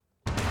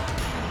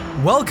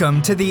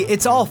Welcome to the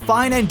It's All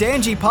Fine and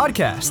Dangy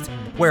podcast,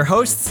 where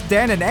hosts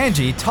Dan and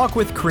Angie talk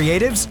with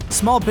creatives,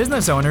 small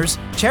business owners,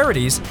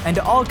 charities, and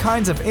all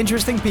kinds of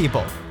interesting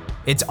people.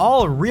 It's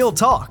all real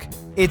talk.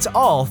 It's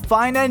all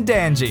fine and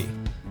dangy.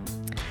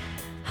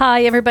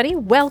 Hi, everybody.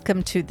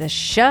 Welcome to the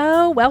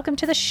show.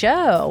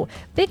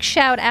 Big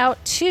shout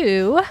out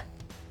to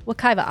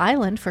Wekiva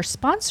Island for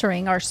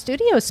sponsoring our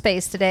studio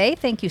space today.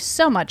 Thank you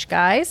so much,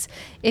 guys.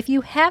 If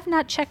you have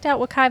not checked out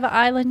Wekiva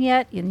Island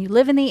yet and you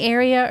live in the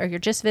area or you're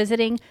just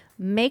visiting,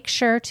 make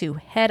sure to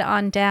head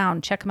on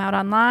down. Check them out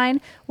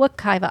online,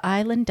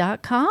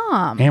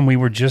 wekivaisland.com. And we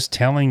were just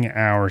telling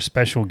our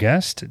special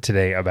guest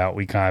today about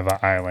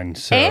Wekiva Island.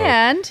 So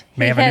and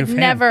he had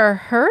never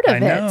heard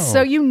of it.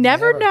 So you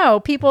never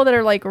know. People that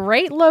are like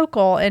right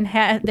local and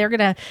they're going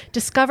to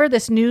discover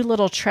this new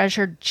little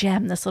treasured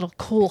gem, this little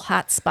cool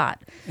hot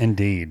spot.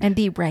 Indeed. And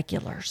be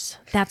regulars.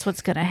 That's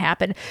what's going to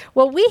happen.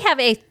 Well, we have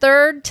a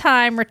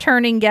third-time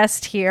returning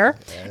guest here.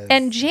 Yes.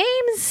 And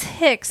James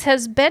Hicks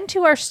has been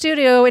to our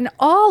studio in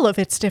all of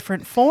its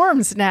different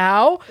forms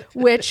now,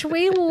 which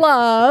we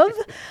love.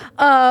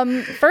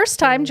 First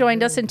time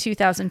joined us in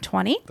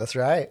 2020. That's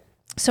right.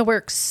 So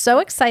we're so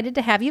excited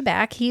to have you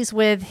back. He's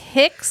with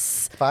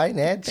Hicks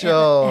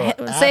Financial.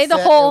 Say the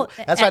whole.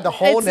 That's right, the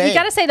whole name. You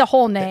got to say the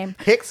whole name.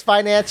 Hicks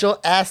Financial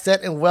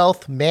Asset and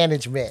Wealth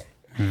Management.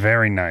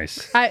 Very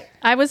nice.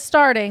 I was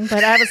starting,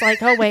 but I was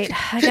like, oh wait,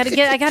 I gotta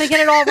get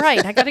it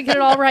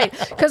all right.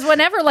 Because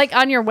whenever like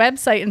on your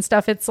website and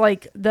stuff, it's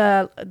like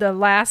the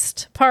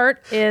last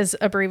part is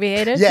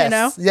abbreviated. Yes, you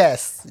know?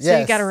 Yes. So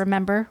you got to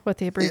remember what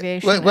the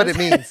abbreviation is. What it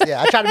means.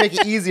 Yeah, I try to make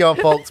it easy on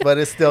folks, but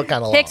it's still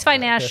kind of long. Hicks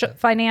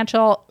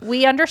Financial.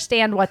 We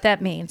understand what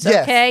that means.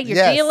 Yes, okay,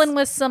 you're dealing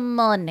with some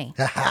money.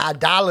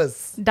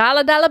 Dollars.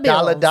 Dollar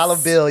bills. Dollar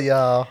bill,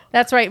 y'all.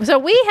 That's right. So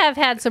we have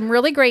had some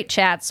really great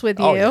chats with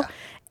you. Oh, yeah.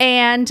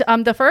 And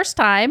the first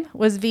time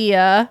was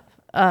via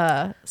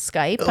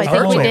Skype. I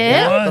think we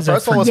did. The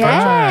first one was Was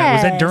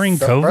that during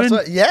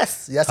COVID?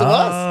 Yes, it was.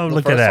 Oh,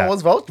 look at that. The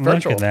first one was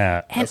virtual. Look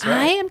at that. And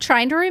I am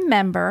trying to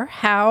remember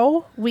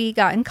how we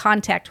got in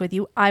contact with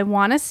you. I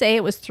want to say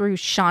it was through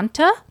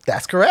Shanta.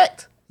 That's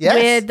correct.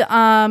 Yes.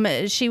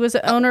 With she was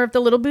the owner of the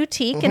little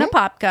boutique in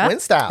Apopka.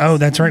 Wind Styles. Oh,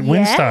 that's right.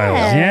 Wind Styles.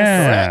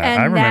 Yeah. And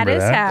I remember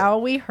that is how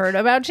we heard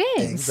about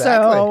James.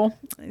 Exactly. So,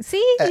 see,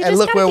 you and just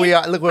look where we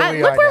are. Look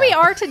where we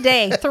are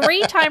today.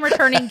 3-time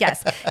returning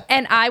guest.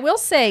 And I will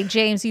say,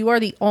 James, you are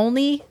the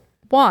only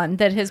one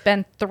that has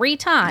been 3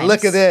 times.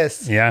 Look at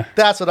this. Yeah.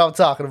 That's what I'm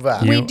talking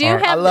about.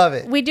 I love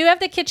it. We do have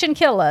the Kitchen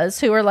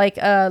Killas, who are like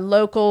a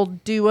local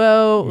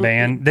duo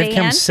band. They've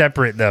come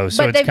separate though,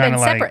 so but it's kind of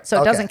like separate,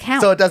 so it doesn't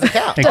count. So it doesn't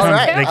count. They All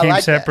came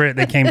like separate.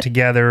 They came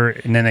together,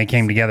 and then they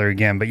came together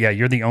again. But yeah,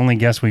 you're the only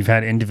guest we've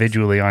had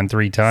individually on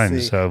 3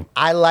 times. So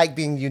I like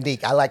being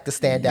unique. I like to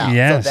stand out.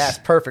 Yes. So that's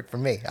perfect for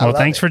me. Well,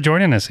 thanks for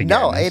joining us again.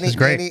 No, this is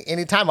great.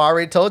 anytime. I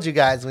already told you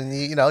guys when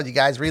you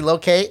guys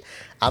relocate.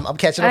 I'm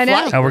catching a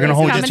flight. Oh, we're going to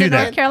hold you to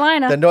that. North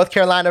Carolina. The North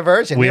Carolina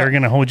version. We are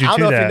going to hold you to that. I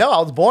don't know if you know, I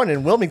was born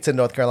in Wilmington,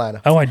 North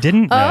Carolina. Oh, I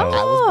didn't know. I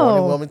was born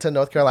in Wilmington,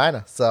 North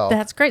Carolina. So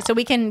that's great. So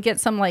we can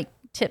get some like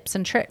tips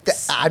and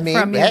tricks from you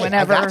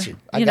whenever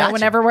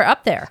whenever we're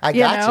up there. I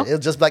got you.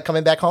 It's just like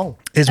coming back home.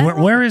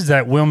 Where is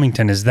that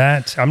Wilmington? Is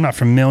that, I'm not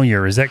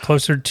familiar. Is that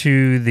closer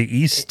to the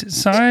east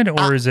side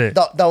or is it?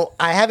 No,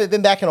 I haven't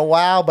been back in a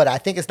while, but I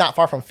think it's not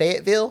far from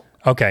Fayetteville.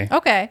 Okay.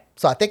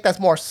 So I think that's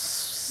more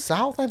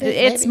south, I think.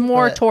 It's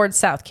more towards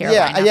South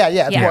Carolina.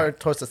 Yeah. It's more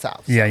towards the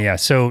south. Yeah.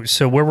 So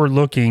where we're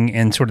looking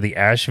in sort of the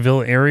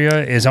Asheville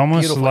area is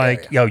almost beautiful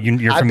like, area.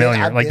 You're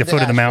familiar, I've like the been foot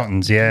to of the Asheville.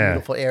 mountains. Yeah.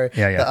 Beautiful area.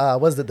 Yeah.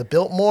 Was it the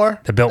Biltmore?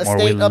 The Biltmore.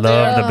 We love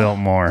the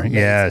Biltmore. Amazing.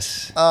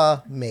 Yes.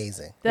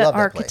 Amazing. The love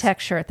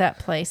architecture at that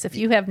place. If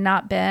you have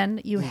not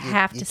been, you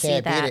have to see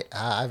that. Beat it.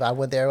 I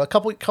went there a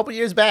couple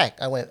years back.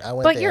 I went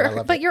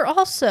there. You're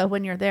also,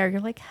 when you're there,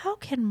 you're like, how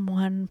can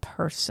one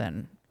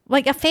person,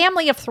 like a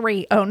family of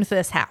 3, owns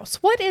this house?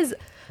 What is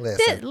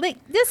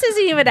this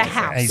isn't even a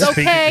house,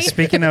 okay?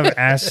 Speaking of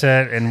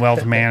asset and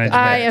wealth management,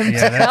 I am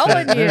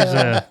telling you.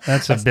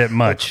 That's a bit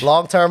much.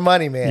 Long-term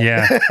money, man.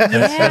 Yeah,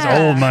 that's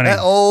old money. That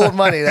old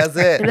money, that's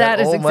it. That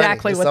is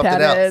exactly what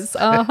that is.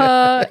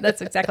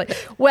 That's exactly.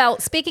 Well,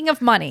 speaking of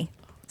money,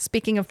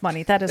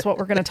 that is what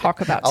we're going to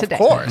talk about today. Of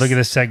course. Look at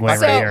this segue right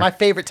here. My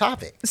favorite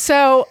topic.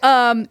 So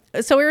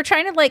we were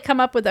trying to like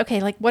come up with,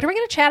 okay, like what are we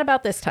going to chat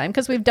about this time?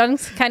 Because we've done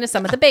kind of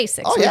some of the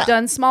basics. We've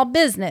done small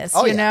business,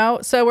 you know?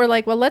 So we're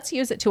like, well, let's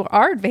use it to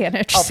our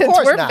advantage since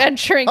we're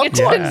venturing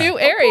into new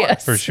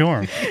areas. For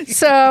sure.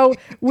 So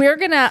we're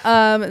going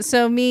to,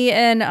 so me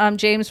and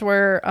James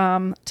were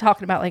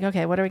talking about like,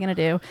 okay, what are we going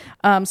to do?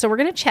 So we're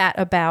going to chat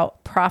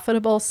about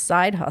profitable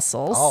side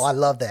hustles. Oh, I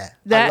love that.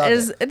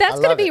 That's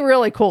going to be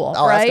really cool,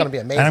 right? That's going to be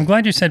amazing. And I'm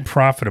glad you said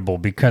profitable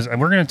because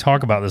we're going to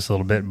talk about this a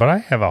little bit, but I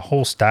have a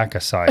whole stack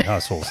of side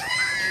hustles.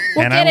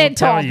 We'll and get I will into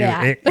tell all you,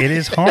 that. it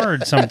is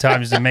hard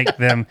sometimes to make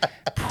them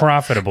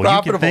profitable.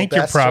 You can think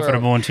you're that's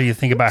profitable true. until you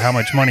think about how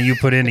much money you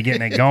put into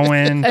getting it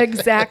going.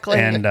 Exactly.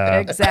 And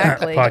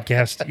Exactly.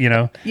 podcast,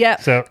 Yeah.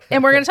 So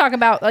and we're going to talk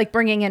about like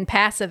bringing in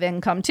passive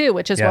income too,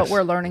 which is Yes. what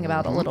we're learning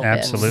about a little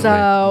Absolutely. bit.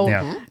 So,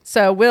 Yeah.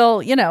 so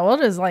we'll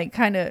just like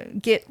kind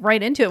of get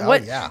right into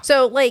it. yeah.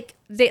 So like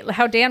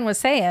how Dan was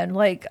saying,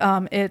 like,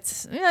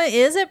 is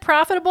it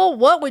profitable?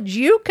 What would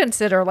you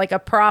consider like a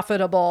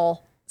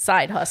profitable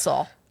side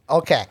hustle?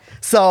 Okay,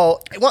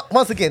 so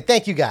once again,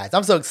 thank you guys.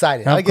 I'm so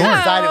excited. I get course.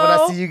 excited when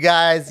I see you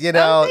guys. thank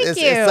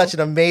It's you. such an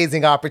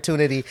amazing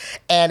opportunity,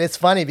 and it's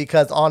funny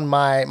because on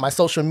my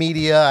social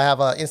media, I have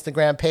an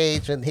Instagram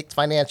page and Hicks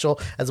Financial,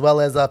 as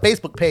well as a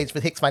Facebook page for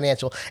Hicks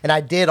Financial, and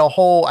I did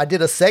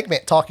a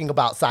segment talking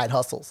about side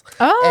hustles.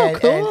 Oh,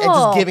 cool. And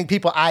just giving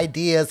people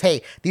ideas.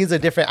 Hey, these are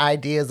different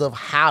ideas of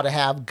how to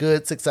have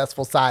good,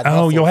 successful side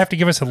hustles. Oh, you'll have to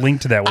give us a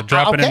link to that. We'll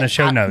drop it in Okay. the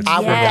show notes. I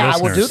for the I will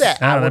do listeners. that.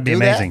 Oh, I will that'd be do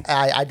amazing.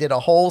 that. I did a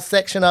whole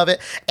section of it,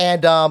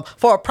 and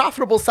for a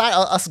profitable side,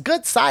 a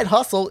good side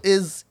hustle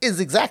is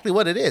exactly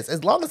what it is.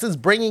 As long as it's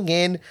bringing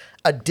in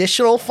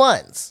additional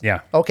funds.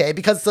 Yeah. Okay,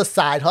 because it's a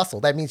side hustle.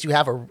 That means you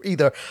have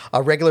either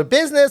a regular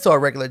business or a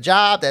regular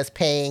job that's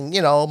paying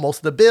most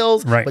of the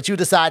bills. Right. But you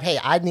decide, hey,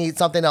 I need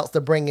something else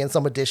to bring in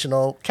some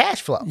additional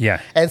cash flow.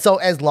 Yeah. And so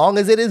as long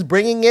as it is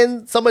bringing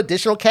in some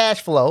additional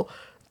cash flow,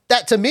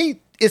 that to me,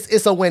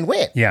 it's a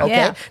win-win. Yeah. Okay.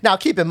 Yeah. Now,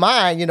 keep in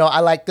mind, I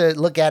like to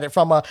look at it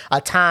from a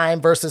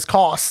time versus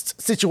cost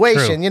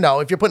situation. True.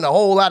 If you're putting a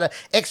whole lot of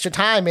extra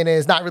time in and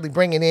it's not really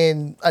bringing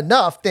in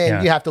enough, then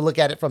Yeah. you have to look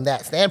at it from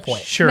that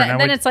standpoint. Sure. Then, now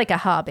then we- it's like a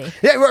hobby.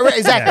 Yeah, right,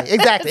 exactly,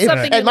 exactly.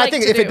 Something And you'd my like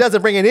thing, to if do. it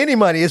doesn't bring in any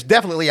money, it's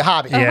definitely a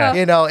hobby. Yeah.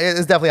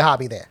 It's definitely a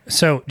hobby there.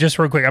 So just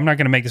real quick, I'm not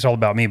going to make this all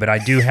about me, but I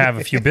do have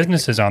a few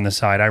businesses on the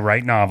side. I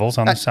write novels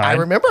on the side. I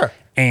remember.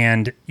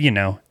 And,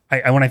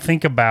 when I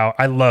think about,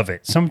 I love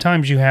it.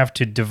 Sometimes you have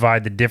to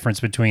divide the difference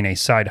between a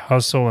side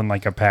hustle and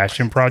like a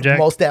passion project.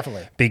 Most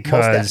definitely.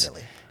 Because Most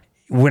definitely.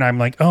 when I'm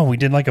like, oh, we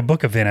did like a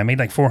book event, I made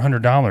like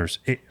 $400.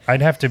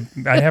 I'd have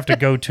to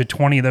go to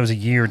 20 of those a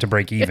year to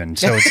break even.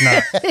 So it's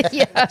not.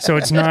 Yeah. So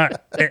it's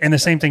not. And the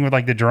same thing with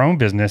like the drone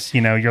business.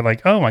 You're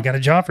like, oh, I got a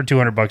job for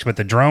 $200, but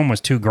the drone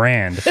was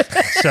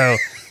 $2,000.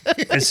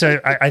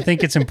 So I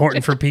think it's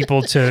important for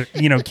people to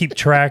keep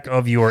track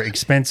of your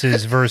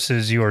expenses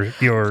versus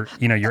your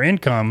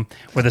income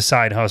with a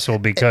side hustle,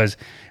 because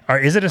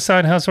is it a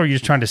side hustle or are you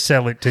just trying to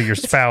sell it to your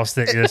spouse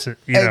that is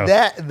And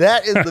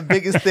that is the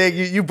biggest thing.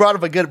 You brought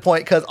up a good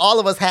point, because all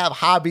of us have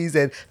hobbies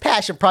and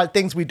passion projects,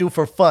 things we do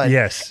for fun.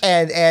 Yes.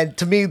 And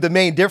to me, the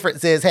main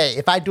difference is, hey,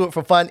 if I do it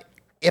for fun,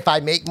 if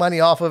I make money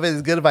off of it,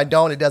 it's good. If I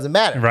don't, it doesn't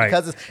matter. Right.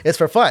 Because it's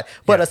for fun.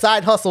 But Yeah. a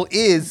side hustle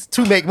is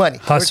to make money.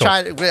 Hustle.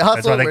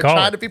 That's what they We're call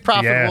trying it. to be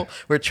profitable.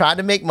 Yeah. We're trying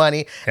to make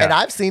money. Yeah. And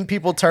I've seen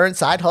people turn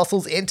side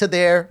hustles into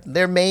their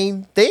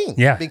main thing.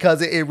 Yeah.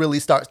 Because it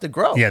really starts to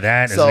grow. Yeah,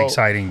 that is an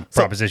exciting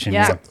proposition.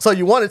 Yeah. So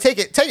you want to take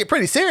it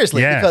pretty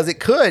seriously, Yeah. because it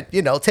could,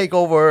 take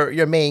over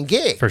your main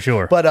gig. For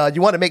sure. But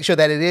you want to make sure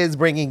that it is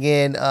bringing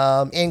in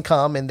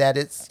income, and that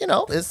it's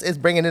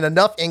bringing in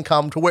enough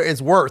income to where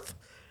it's worth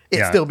it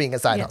Yeah. still being a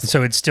side hustle.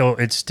 So it's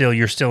still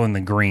you're still in the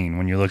green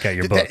when you look at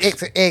your books.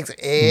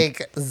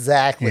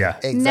 Exactly. Yeah.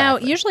 Exactly. Now,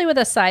 usually with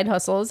a side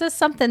hustle, is this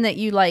something that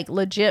you like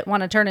legit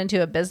want to turn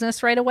into a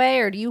business right away,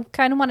 or do you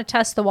kind of want to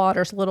test the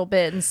waters a little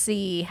bit and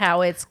see how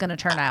it's going to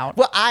turn out?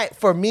 Well,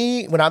 for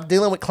me, when I'm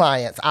dealing with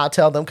clients, I'll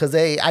tell them, because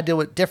I deal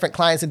with different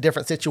clients in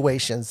different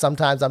situations.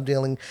 Sometimes I'm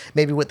dealing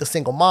maybe with the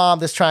single mom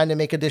that's trying to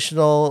make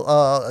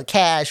additional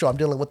cash, or I'm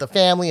dealing with the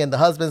family and the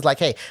husband's like,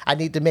 hey, I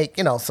need to make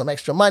some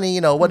extra money.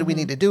 What do we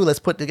need to do? Let's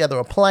put together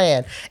a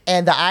plan.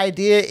 And the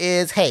idea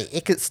is, hey,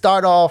 it could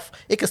start off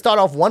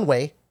one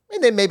way,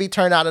 and then maybe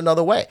turn out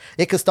another way.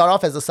 It could start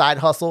off as a side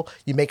hustle.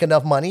 You make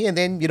enough money, and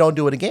then you don't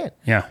do it again.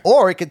 Yeah.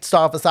 Or it could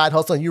start off a side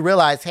hustle, and you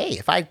realize, hey,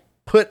 if I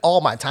put all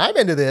my time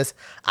into this,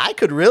 I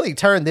could really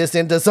turn this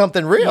into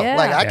something real. Yeah.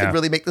 Like I Yeah. could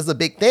really make this a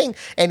big thing,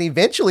 and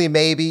eventually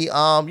maybe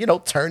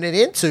turn it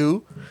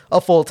into a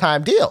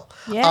full-time deal.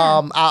 Yeah.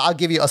 I'll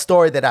give you a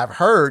story that I've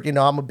heard.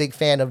 I'm a big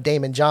fan of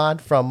Damon John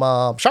from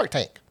Shark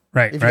Tank.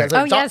 Right, If you right. guys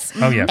ever Oh, talk- yes.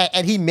 Oh, yeah.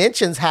 And he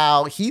mentions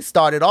how he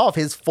started off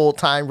his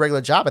full-time regular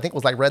job, I think it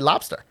was like Red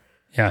Lobster.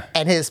 Yeah.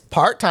 And his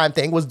part-time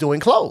thing was doing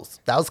clothes.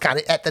 That was kind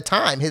of, at the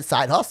time, his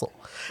side hustle.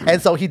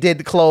 And so he did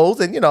the clothes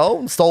and,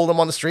 sold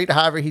them on the street,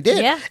 however he did.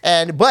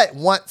 Yeah. But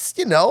once,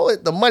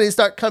 the money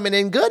started coming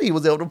in good, he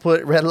was able to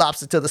put Red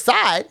Lobster to the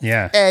side.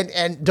 Yeah.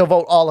 And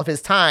devote all of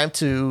his time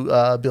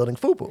to building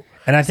FUBU.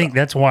 And I think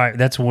that's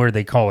where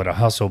they call it a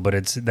hustle, but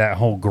it's that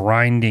whole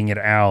grinding it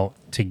out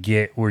to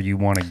get where you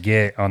want to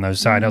get on those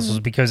side hustles.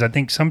 Because I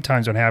think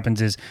sometimes what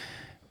happens is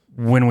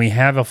when we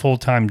have a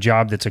full-time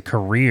job that's a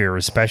career,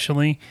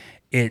 especially,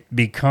 it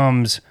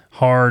becomes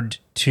hard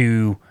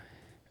to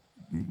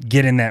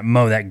get in that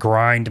mode, that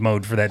grind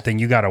mode for that thing.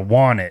 You got to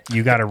want it.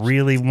 You got to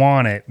really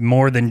want it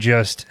more than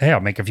just, hey,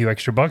 I'll make a few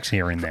extra bucks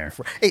here and there.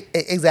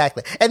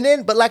 Exactly. And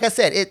then, but like I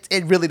said,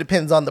 it really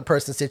depends on the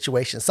person's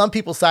situation. Some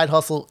people's side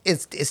hustle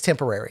is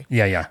temporary.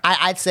 Yeah.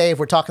 I'd say if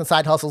we're talking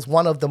side hustles,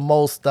 one of the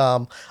most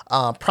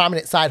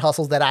prominent side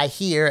hustles that I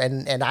hear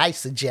and I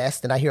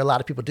suggest and I hear a lot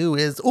of people do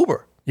is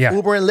Uber. Yeah.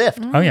 Uber and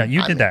Lyft. Oh, yeah.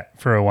 You did that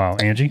for a while,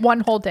 Angie. One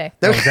whole day.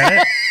 Oh, is that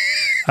it?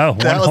 Oh,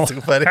 That was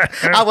too funny.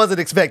 I wasn't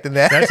expecting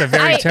that. That's a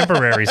very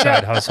temporary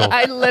side hustle.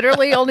 I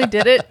literally only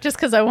did it just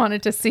because I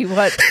wanted to see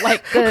what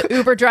like the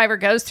Uber driver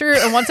goes through.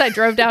 And once I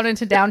drove down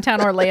into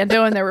downtown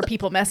Orlando, and there were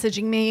people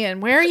messaging me,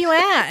 and where are you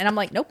at? And I'm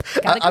like, nope,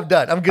 gotta go. I'm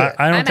done. I'm good.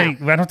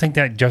 I don't think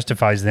that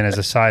justifies then as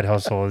a side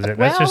hustle. Is it? That's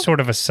Well, just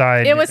sort of a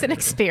side. It was an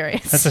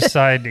experience. That's a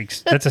side.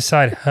 That's a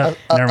side. Never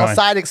a mind.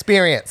 side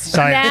experience.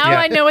 Side- Now yeah,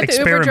 I know what the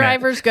Uber experiment.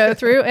 drivers go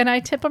through, and I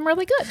tip them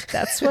really good.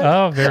 That's what.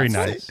 Oh, very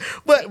nice.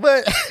 But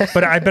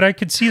But I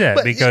could see that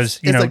But because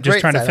it's a just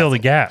great trying to side fill the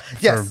gap.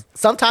 yes,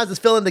 sometimes it's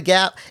filling the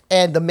gap.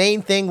 And the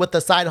main thing with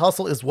the side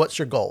hustle is what's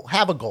your goal?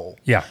 Have a goal.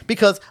 Yeah.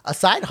 Because a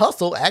side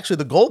hustle, actually,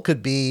 the goal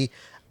could be,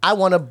 I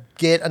want to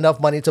get enough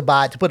money to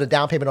put a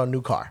down payment on a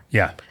new car.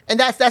 Yeah. And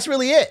that's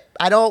really it.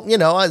 I don't,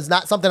 it's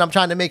not something I'm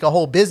trying to make a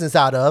whole business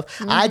out of.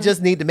 I just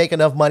need to make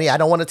enough money. I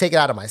don't want to take it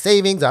out of my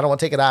savings. I don't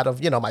want to take it out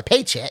of, my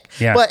paycheck.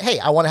 Yeah. But hey,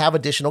 I want to have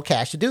additional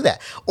cash to do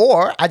that.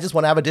 Or I just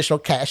want to have additional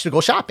cash to go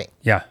shopping.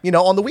 Yeah.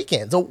 On the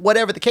weekends or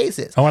whatever the case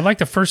is. Oh, I like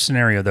the first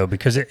scenario though,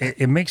 because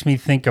it makes me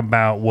think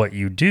about what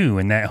you do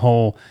and that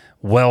whole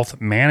wealth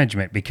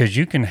management, because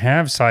you can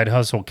have side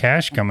hustle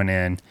cash coming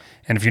in,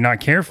 and if you're not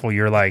careful,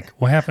 you're like,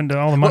 what happened to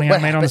all the money I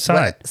made on the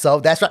side?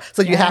 So that's right.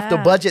 So you have to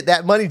budget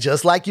that money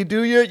just like you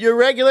do your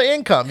regular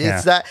income. Yeah.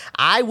 It's that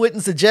I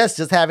wouldn't suggest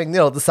just having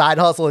the side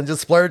hustle and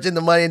just splurging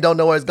the money and don't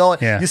know where it's going.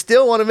 Yeah. You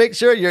still want to make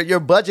sure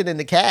you're budgeting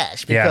the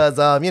cash because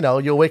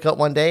you'll wake up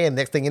one day and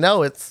next thing you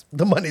know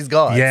the money's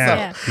gone.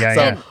 Yeah. So, Yeah.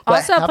 so- Yeah. but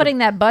Also, have a- putting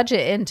that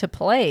budget into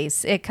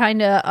place, it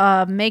kind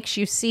of makes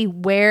you see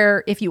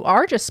where, if you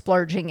are just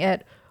splurging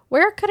it,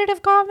 where could it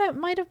have gone that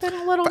might have been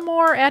a little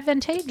more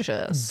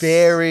advantageous?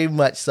 Very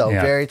much so.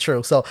 Yeah. Very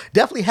true. So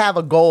definitely have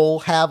a goal.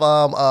 Have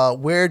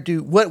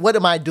what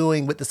am I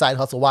doing with the side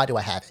hustle? Why do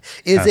I have it?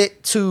 Is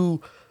it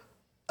to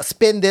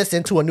spin this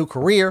into a new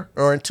career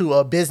or into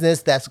a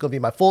business that's going to be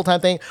my full-time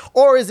thing,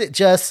 or is it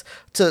just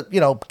to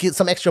get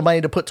some extra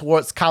money to put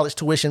towards college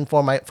tuition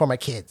for my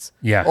kids?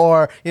 Yeah.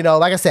 Or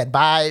like I said,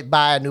 buy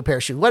a new pair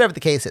of shoes, whatever the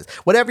case is.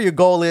 Whatever your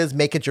goal is,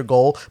 make it your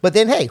goal. But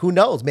then hey, who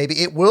knows,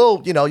 maybe it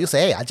will, you'll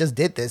say, hey, I just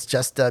did this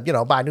just to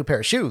buy a new pair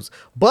of shoes,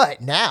 but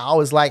now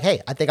it's like,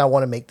 hey, I think I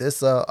want to make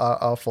this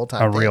a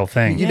full-time real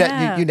thing. You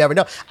never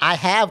know. I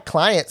have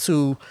clients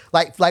who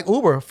like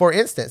Uber, for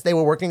instance. They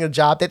were working a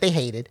job that they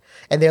hated,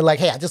 and they're like,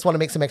 hey, I just want to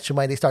make some extra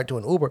money. They start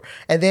doing Uber,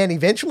 and then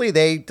eventually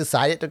they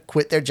decided to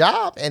quit their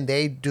job, and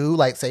they do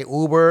like say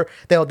Uber.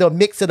 They'll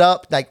mix it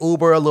up like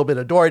Uber, a little bit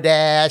of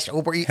DoorDash,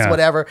 Uber Eats,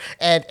 whatever,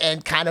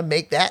 and kind of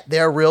make that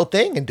their real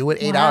thing and do it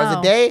 8 hours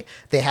a day.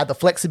 They have the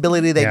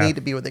flexibility they need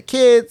to be with their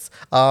kids,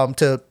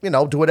 to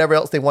do whatever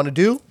else they want to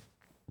do.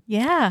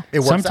 Yeah. It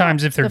works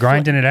Sometimes out. if they're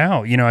grinding it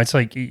out, it's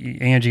like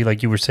Angie,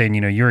 like you were saying,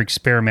 your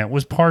experiment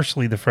was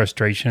partially the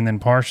frustration, and then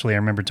partially I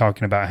remember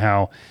talking about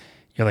how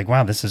you're like,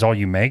 wow, this is all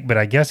you make. But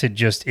I guess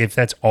if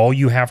that's all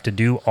you have to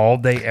do all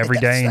day, every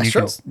day, and that's you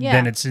can, true. Yeah.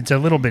 then it's a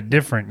little bit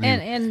different.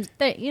 And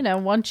that,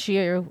 once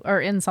you are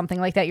in something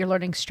like that, you're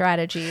learning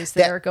strategies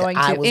that are going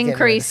I to was getting ready to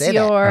increase say that.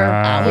 your.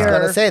 I was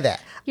going to say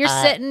that. You're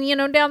sitting,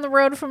 down the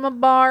road from a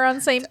bar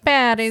on St.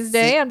 Patty's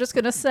Day. I'm just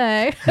gonna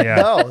say. Yeah.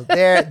 No,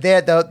 they're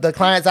the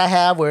clients I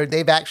have where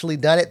they've actually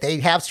done it. They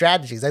have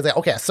strategies. They say,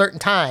 okay, a certain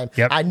time,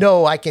 I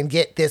know I can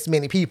get this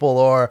many people,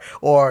 or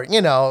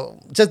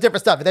just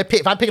different stuff.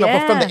 If I'm picking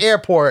up from the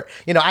airport,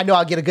 I know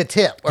I'll get a good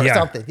tip or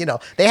something.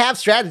 They have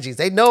strategies.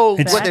 They know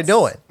what they're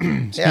doing.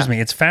 Excuse me.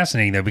 It's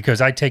fascinating though,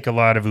 because I take a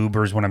lot of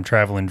Ubers when I'm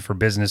traveling for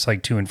business,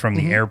 like to and from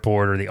the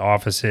airport or the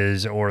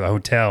offices or the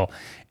hotel.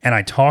 And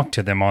I talk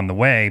to them on the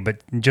way. But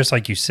just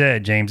like you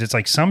said, James, it's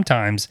like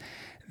sometimes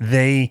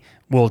they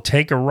will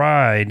take a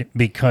ride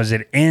because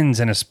it ends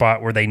in a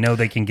spot where they know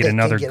they can get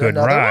another good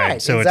ride.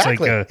 So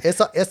exactly. it's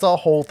like it's a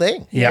whole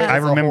thing. Yeah, I It's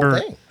a whole remember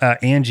thing.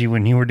 Angie,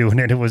 when you were doing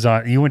it, it was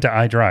on. You went to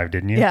iDrive,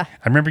 didn't you? Yeah.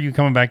 I remember you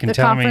coming back and The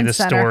telling me the conference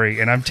center.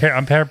 story, and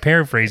I'm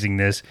paraphrasing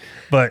this,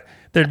 but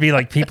there'd be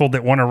like people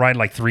that want to ride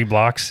like 3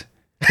 blocks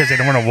because they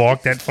don't want to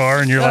walk that far,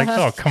 and you're like,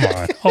 oh, come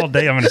on, all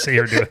day I'm going to sit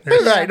here doing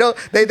this. Right. No,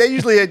 they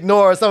usually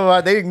ignore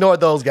they ignore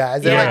those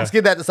guys. They're Yeah. like, let's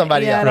give that to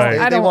somebody Yeah, else.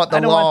 Right. They want the I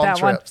don't want long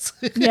that one. trips.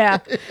 Yeah.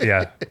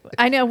 Yeah.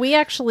 I know. We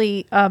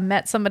actually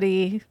met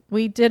somebody.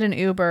 We did an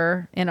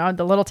Uber in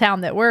the little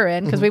town that we're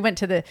in because we went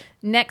to the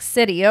next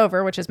city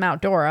over, which is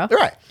Mount Dora.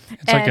 Right.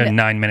 It's like a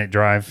 9-minute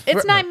drive.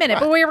 It's 9 minutes,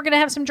 but we were going to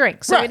have some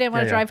drinks, so we Right. didn't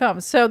want to Yeah, drive home.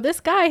 So this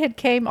guy had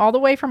came all the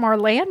way from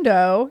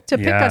Orlando to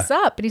pick Yeah. us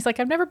up, and he's like,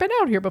 "I've never been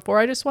out here before.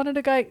 I just wanted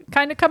to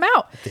kind of come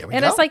out." There we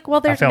And go. it's like, well,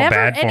 I there's felt never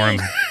bad for any.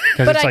 him.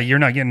 Because it's like, you're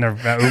not getting the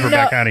Uber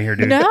back out of here,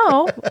 dude.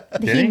 No,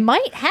 he he?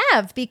 might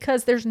have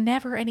because there's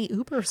never any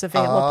Ubers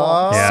available.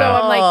 Oh, Yeah. So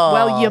I'm like,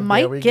 well, you there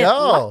might we get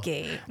go.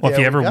 lucky. Well, if There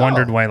you we ever go.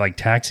 wondered why like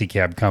taxi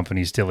cab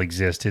companies still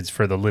exist, it's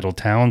for the little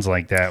towns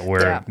like that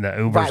where Yeah. the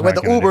Uber's Right, where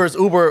not the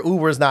gonna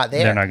Uber's not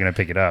there. they're not going to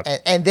pick it up.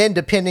 And then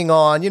depending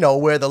on,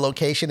 where the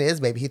location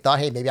is, maybe he thought,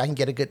 hey, maybe I can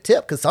get a good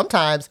tip. Because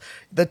sometimes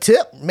the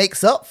tip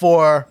makes up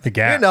for The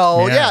gap.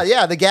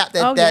 the gap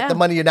that, Oh, that yeah. the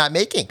money you're not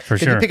making. For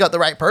If sure. you pick up the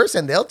right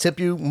person, they'll tip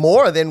you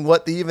more than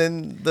what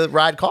even the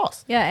ride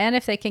costs. Yeah, and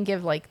if they can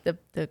give like the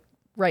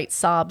right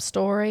sob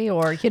story,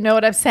 or you know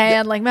what I'm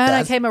saying, like, man, I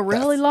that's- came a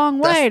really that's- long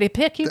way to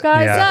pick you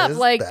guys Yeah. up.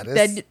 Like, that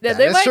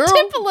they is might true.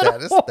 tip a little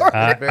That is- more.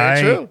 that is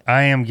very true.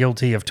 I am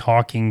guilty of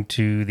talking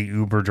to the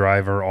Uber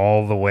driver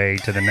all the way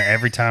to the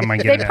every time I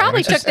get They in.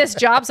 probably It's took just- this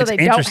job so it's they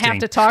don't have interesting.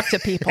 to talk to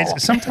people.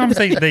 Sometimes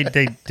they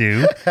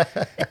do.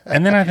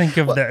 And then I think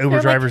of the Uber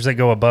like- drivers that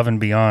go above and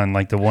beyond,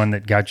 like the one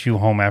that got you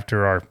home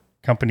after our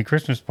company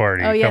Christmas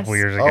party Oh, a couple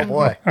yes. years ago. Oh,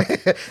 boy.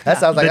 That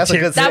sounds like that's a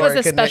tip- good That story.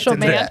 was a special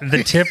connected to man. that.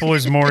 The tip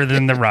was more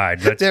than the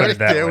ride. Let's There put we- it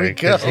that there we way.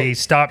 Because go. he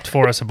stopped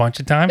for us a bunch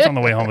of times on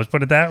the way home. Let's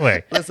put it that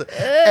way. Listen,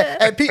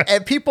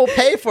 and people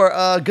pay for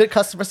good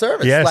customer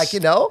service. Yes, Like,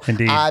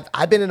 indeed.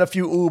 I've been in a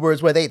few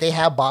Ubers where they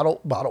have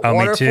bottled Oh, me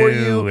water too, for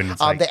you. and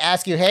it's like- They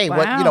ask you, hey,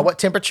 Wow. what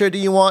temperature do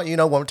you want?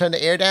 When we turn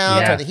the air down,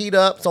 Yeah. turn the heat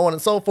up, so on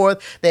and so forth.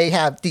 They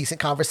have decent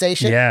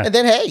conversation. Yeah. And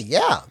then, hey,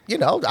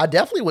 I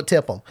definitely would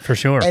tip them. For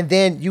sure. And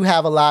then you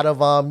have a lot of,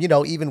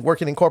 even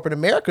working in corporate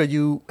America,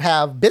 you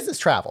have business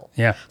travel.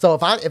 Yeah. So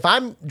if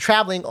I'm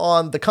traveling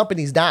on the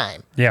company's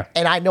dime, Yeah.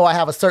 and I know I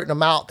have a certain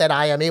amount that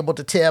I am able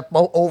to tip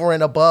over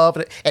and above,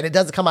 and it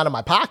doesn't come out of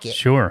my pocket.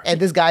 Sure. And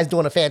this guy's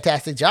doing a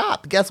fantastic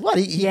job. Guess what?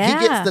 He Yeah.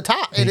 gets the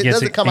top, and He it gets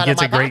doesn't come out of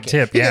my a great pocket.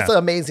 tip. He Yeah. gets an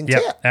amazing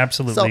Yep, tip.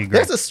 absolutely So agree.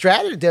 there's a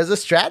strategy. There's a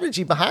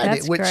strategy behind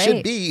That's it, which great.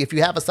 should be, if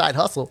you have a side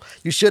hustle,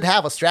 you should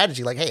have a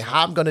strategy. Like, hey,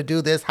 how I'm going to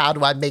do this? How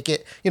do I make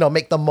it?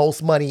 Make the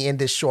most money in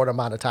this short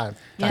amount of time.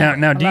 Yeah,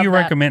 Now, I do love you that.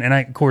 recommend? And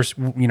of course,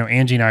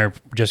 Angie and I are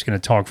just going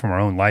to talk from our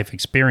own life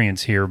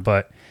experience here,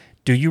 but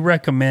do you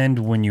recommend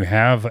when you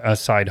have a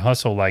side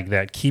hustle like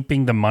that,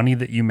 keeping the money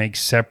that you make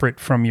separate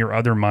from your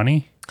other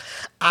money?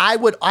 I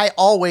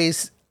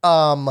always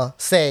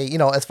say,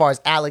 as far as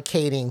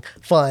allocating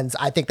funds,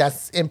 I think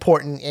that's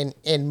important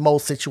in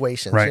most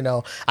situations. Right.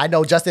 I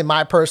know just in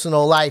my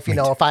personal life,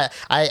 if I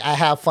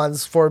have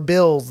funds for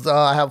bills,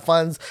 I have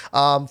funds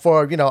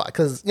for,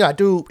 because, I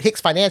do Hicks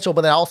Financial,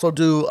 but I also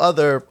do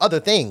other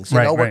things,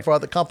 Right, work right. for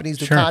other companies,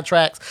 do Sure.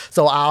 contracts.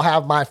 So I'll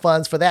have my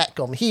funds for that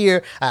come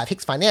here. I have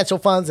Hicks Financial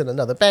funds in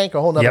another bank or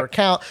a whole nother Yep.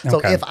 account. So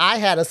Okay. if I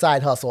had a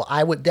side hustle,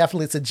 I would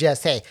definitely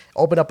suggest, hey,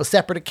 open up a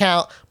separate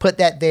account, put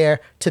that there.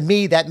 To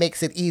me, that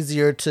makes it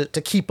easier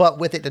to keep up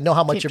with it, to know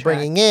how much Keep you're track.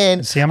 bringing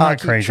in. See, I'm not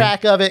keep crazy.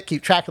 track of it,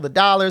 keep track of the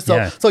dollars. So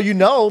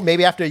Yeah.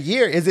 maybe after a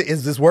year, is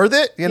this worth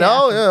it? You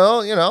know.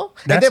 And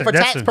That's then a- for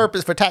that's tax a-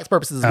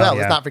 purposes as Oh, well.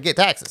 yeah. Let's not forget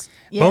taxes.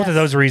 Both of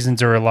those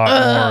reasons are a lot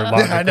more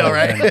logical I know,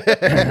 right?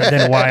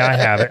 than why I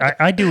have it.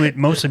 I do it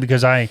mostly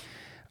because I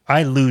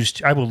will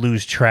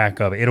lose track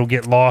of it. It'll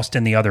get lost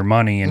in the other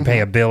money and pay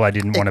a bill I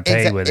didn't want to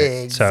pay with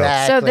it.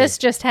 Exactly. So this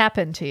just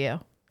happened to you.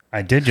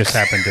 I did just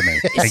happen to me.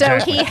 So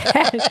Exactly.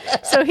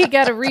 he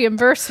got a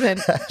reimbursement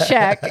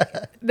check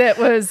that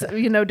was,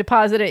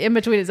 deposited in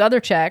between his other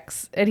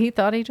checks, and he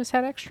thought he just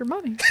had extra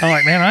money. I'm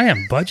like, man, I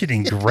am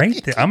budgeting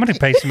great. I'm going to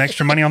pay some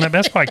extra money on that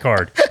Best Buy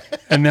card.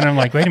 And then I'm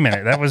like, wait a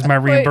minute, that was my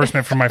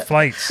reimbursement for my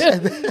flights.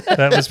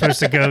 That was supposed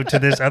to go to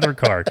this other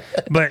card.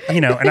 But,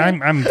 and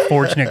I'm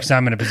fortunate because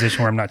I'm in a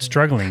position where I'm not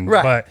struggling.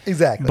 Right, But,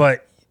 exactly.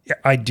 But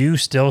I do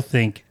still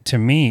think, to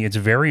me, it's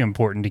very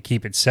important to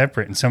keep it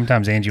separate. And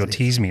sometimes Angie will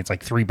tease me. It's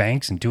like 3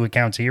 banks and 2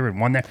 accounts here and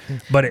 1 there.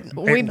 But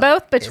We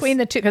both, between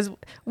the two, because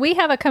we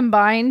have a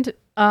combined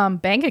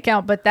bank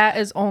account, but that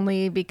is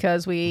only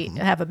because we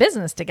have a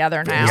business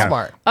together now. Very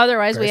smart.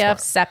 Otherwise, Very we have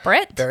smart.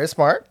 separate. Very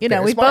smart.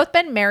 Very We've smart. both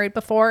been married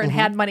before and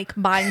had money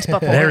combined before.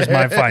 there's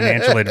my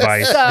financial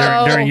advice.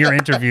 So- During your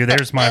interview,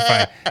 there's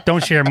my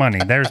don't share money.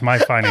 There's my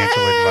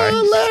financial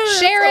advice.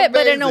 Share it,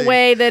 but in a amazing.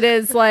 way that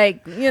is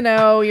like,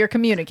 you're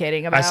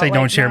communicating about. I say like,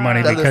 don't share no.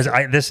 money That because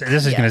is-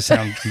 this is going to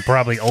sound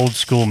probably old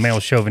school male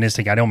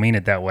chauvinistic. I don't mean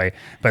it that way.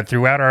 But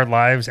throughout our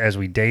lives, as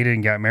we dated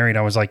and got married,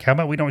 I was like, how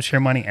about we don't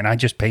share money and I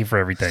just pay for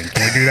everything?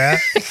 Can we do that?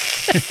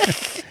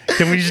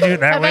 Can we just do it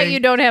that How way? about you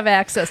don't have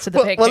access to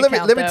the bank Well,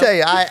 account? let me though? tell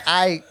you,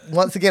 I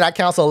once again I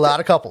counsel a lot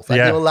of couples. I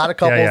Yeah. do a lot of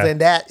couples, Yeah, yeah.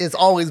 and that is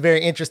always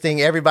very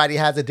interesting. Everybody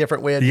has a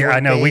different way of doing Yeah, I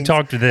know. We things.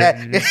 talked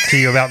to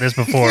you about this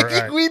before.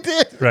 We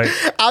did. Right.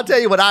 I'll tell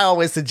you what I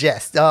always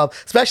suggest,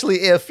 especially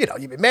if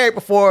you've been married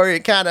before, you're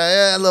kind of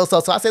a little so.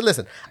 So I say,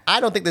 listen, I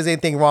don't think there's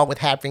anything wrong with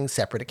having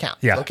separate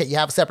accounts. Yeah. Okay, you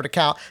have a separate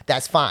account,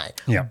 that's fine.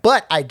 Yeah.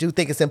 But I do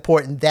think it's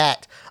important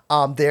that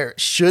there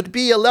should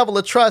be a level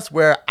of trust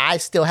where I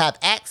still have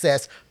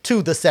access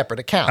to the separate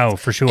accounts. Oh,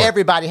 for sure.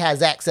 Everybody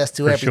has access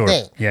to sure.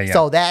 everything. Yeah.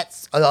 So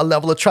that's a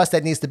level of trust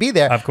that needs to be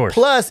there. Of course.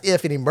 Plus,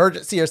 if an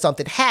emergency or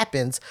something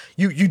happens,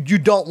 you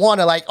don't want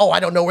to like, oh, I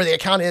don't know where the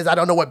account is. I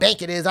don't know what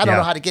bank it is. I don't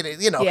know how to get it.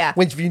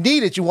 When if you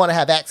need it, you want to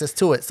have access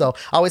to it. So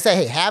I always say,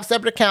 hey, have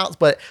separate accounts,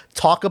 but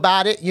talk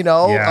about it.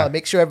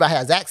 Make sure everybody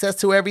has access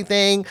to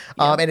everything,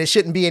 and it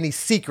shouldn't be any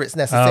secrets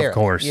necessarily. Of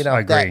course, I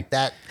agree.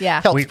 That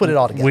helps put it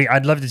all together.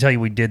 I'd love to tell you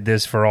we did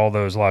this for all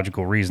those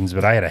logical reasons,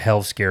 but I had a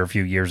health scare a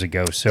few years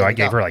ago, so I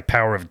gave her like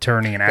power of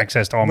attorney and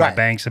access to all my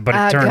banks. But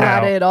it turned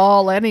out it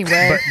all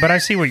anyway. But I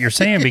see what you're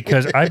saying,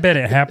 because I bet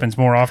it happens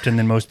more often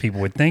than most people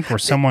would think, where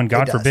someone,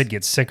 God forbid,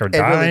 gets sick or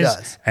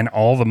dies, and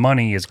all the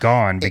money is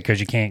gone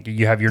because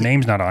you have your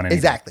name's not on anything.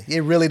 Exactly,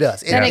 it really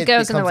does. Then it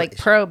goes into like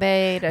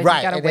probate, and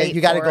right? You And then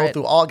you got to go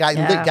through all guys.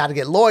 You got to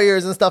get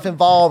lawyers and stuff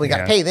involved. You got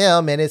to pay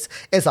them, and it's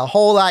a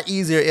whole lot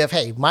easier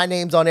if my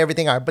name's on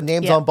everything, our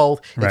name's on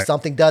both. If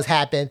something does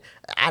happen,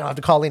 I don't have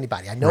to call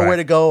anybody. I know where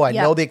to go. I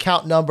know the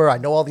account number. I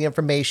know all the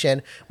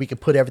information. We can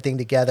put everything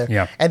together.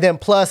 Yeah. And then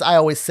plus, I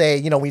always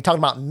say, when you're talking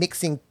about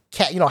mixing,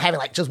 having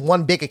like just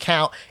one big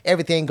account,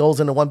 everything goes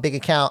into one big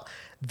account.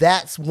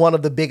 That's one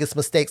of the biggest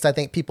mistakes I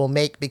think people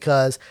make,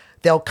 because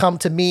they'll come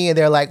to me and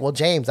they're like, well,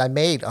 James, I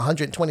made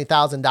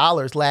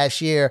 $120,000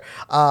 last year,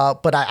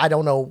 but I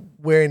don't know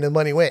where the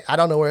money went. I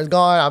don't know where it's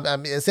gone.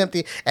 It's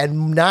empty.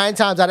 And 9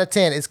 times out of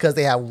 10, it's because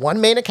they have one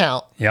main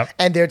account,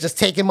 and they're just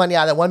taking money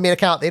out of that one main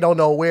account. They don't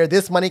know where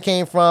this money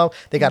came from.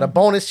 They got a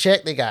bonus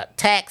check. They got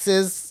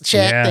taxes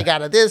check. They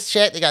got this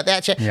check. They got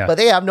that check. But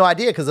they have no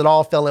idea, because it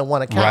all fell in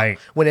one account. Right.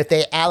 When if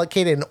they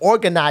allocated and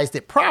organized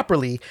it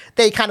properly,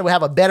 they kind of would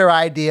have a better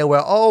idea where,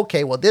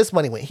 okay, well, this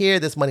money went here,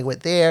 this money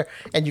went there,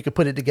 and you could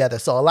put it together.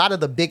 So a lot of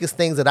the biggest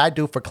things that I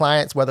do for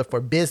clients, whether for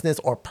business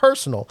or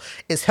personal,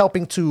 is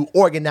helping to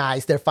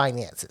organize their finances.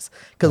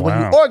 Because when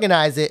you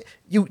organize it,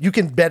 you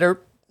can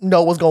better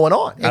know what's going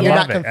on, and you're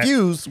not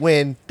confused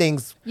when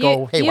things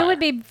go haywire. You would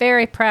be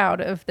very proud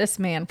of this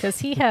man, because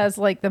he has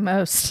like the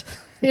most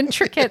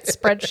intricate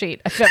spreadsheet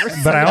I've ever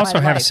seen. But I also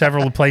in my have life.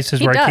 several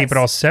places where I keep it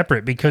all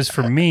separate, because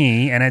for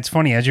me, and it's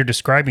funny, as you're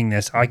describing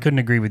this, I couldn't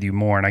agree with you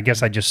more. And I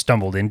guess I just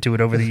stumbled into it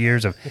over the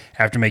years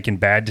after making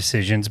bad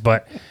decisions.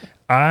 But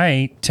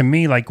to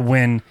me, like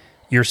when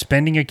your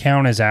spending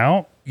account is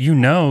out, you're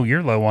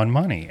low on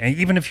money. And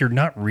even if you're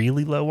not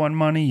really low on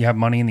money, you have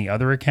money in the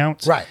other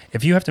accounts. Right.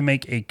 If you have to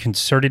make a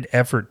concerted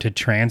effort to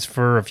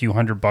transfer a few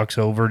 $100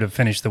 over to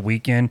finish the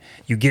weekend,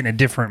 you get in a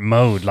different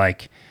mode.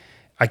 Like,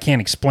 I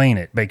can't explain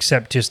it, but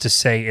except just to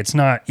say it's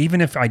not, even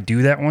if I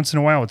do that once in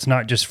a while, it's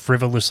not just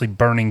frivolously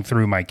burning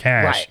through my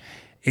cash. Right.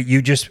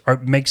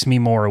 It makes me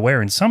more aware.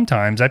 And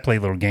sometimes I play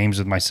little games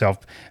with myself,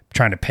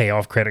 trying to pay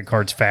off credit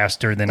cards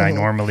faster than I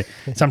normally.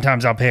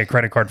 Sometimes I'll pay a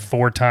credit card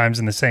 4 times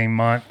in the same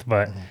month.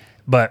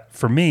 But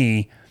for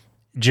me,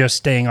 just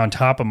staying on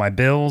top of my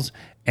bills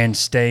and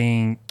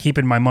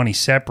keeping my money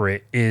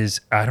separate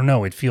is, I don't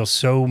know, it feels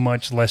so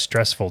much less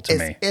stressful to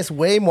me. It's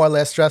way more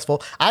less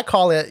stressful. I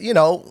call it,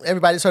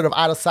 everybody's sort of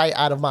out of sight,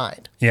 out of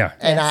mind. Yeah.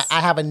 And I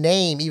have a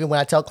name, even when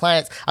I tell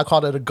clients, I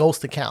call it a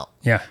ghost account.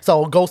 Yeah.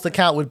 So a ghost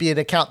account would be an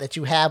account that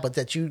you have, but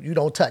that you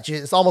don't touch.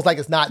 It's almost like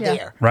it's not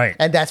there. Right.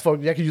 And that's you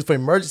can use for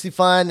emergency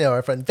fund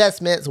or for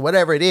investments or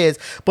whatever it is,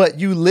 but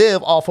you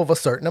live off of a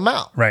certain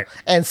amount. Right.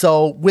 And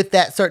so with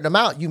that certain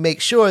amount, you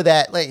make sure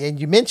that, and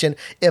you mentioned,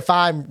 if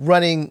I'm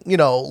running,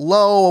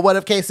 low or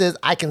whatever case is,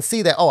 I can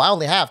see that, I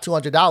only have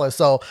 $200.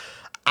 So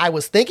I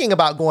was thinking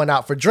about going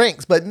out for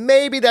drinks, but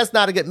maybe that's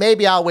not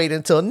maybe I'll wait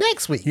until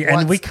next week. Yeah,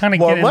 and we kind of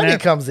more get in money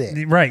that, comes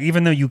in. Right,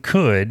 even though you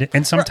could,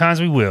 and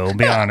sometimes we will,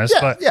 be honest,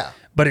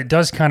 but it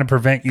does kind of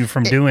prevent you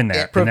from doing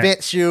that. It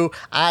prevents you.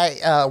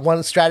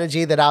 One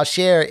strategy that I'll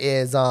share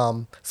is,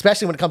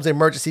 especially when it comes to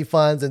emergency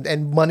funds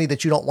and money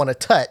that you don't want to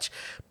touch,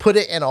 put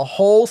it in a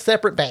whole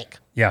separate bank.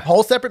 Yeah.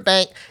 Whole separate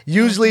bank,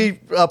 usually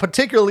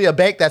particularly a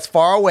bank that's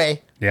far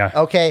away. Yeah.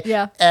 Okay.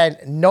 Yeah. And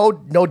no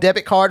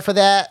debit card for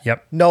that.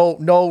 Yep.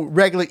 No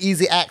regular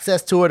easy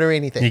access to it or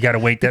anything. You got to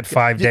wait that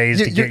 5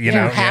 days to get, You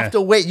have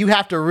to wait. You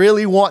have to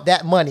really want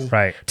that money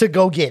to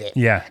go get it.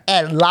 Yeah.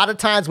 And a lot of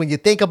times when you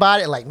think about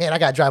it, like, man, I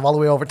got to drive all the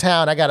way over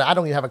town. I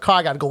don't even have a car.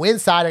 I got to go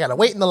inside. I got to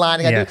wait in the line.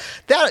 I got to do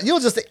that.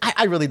 You'll just think,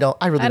 I really don't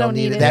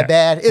need it that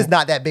bad. It's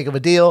not that big of a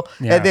deal.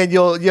 Yeah. And then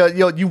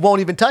you won't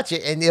even touch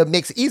it, and it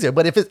makes it easier.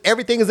 But if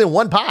everything is in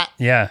one pot,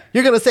 you're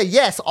going to say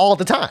yes all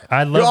the time.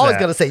 I love You're always that.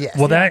 going to say yes.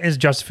 Well, that is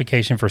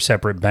justification for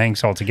separate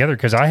banks altogether,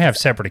 because I have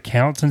separate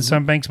accounts in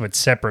some banks, but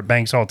separate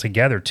banks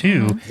altogether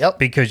too. Yep.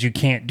 Because you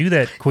can't do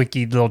that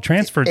quickie little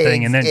transfer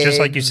thing, and then just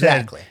like you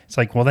said, it's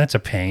like, well, that's a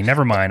pain.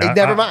 Never mind.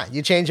 Never mind.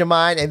 You change your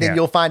mind, and then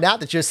you'll find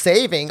out that you're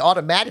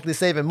automatically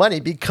saving money,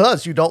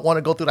 because you don't want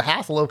to go through the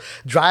hassle of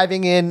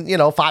driving in,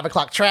 5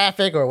 o'clock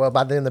traffic, or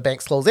by then the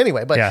bank's closed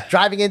anyway. But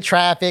driving in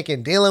traffic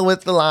and dealing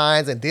with the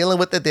lines and dealing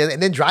with and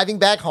then driving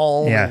back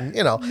home. And,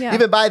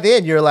 even by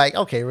then you're like,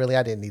 okay, really,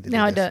 I didn't need to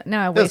do this.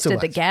 Now I wasted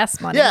the gas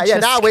money. Yeah,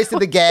 now I wasted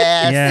the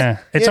gas. Yeah,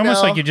 it's you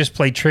almost know. like you just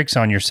play tricks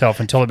on yourself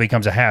until it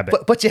becomes a habit.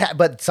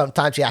 But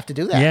sometimes you have to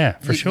do that. Yeah,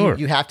 for sure.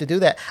 You have to do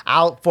that.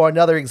 For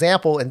another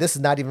example, and this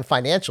is not even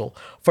financial.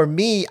 For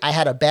me, I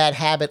had a bad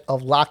habit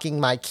of locking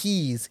my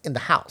keys in the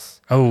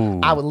house. Oh.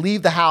 I would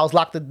leave the house,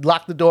 lock the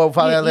door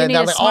before I left.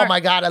 I'm like, oh my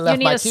God, I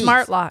left my keys. You need a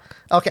smart lock.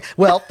 Okay,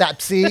 well,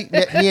 me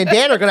and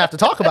Dan are gonna have to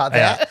talk about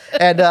that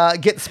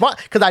and get smart,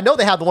 because I know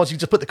they have the ones you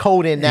just put the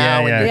code in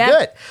now and you're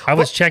good. I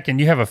was checking.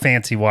 You have a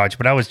fancy watch,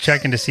 but I was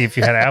checking to see if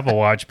you had an Apple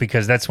Watch,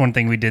 because that's one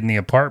thing we did in the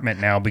apartment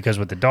now, because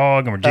with the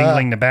dog and we're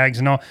jingling the bags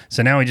and all.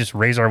 So now we just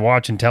raise our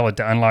watch and tell it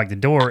to unlock the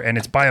door, and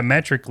it's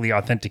biometrically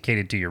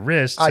authenticated to your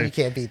wrist. Oh, So, you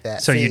can't beat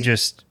that. So you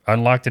just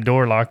unlock the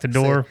door, lock the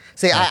door.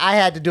 See, I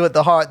had to do it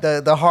the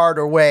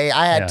harder way.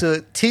 I had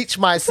to teach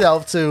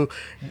myself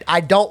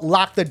I don't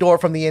lock the door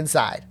from the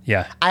inside.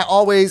 Yeah. I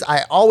always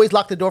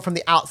lock the door from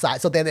the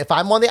outside. So then if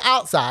I'm on the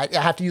outside,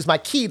 I have to use my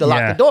key to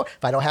lock the door.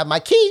 If I don't have my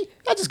key,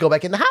 I just go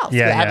back in the house.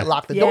 I haven't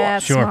locked the door.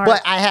 Sure. Smart.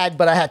 But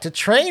I had to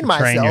train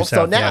myself.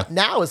 So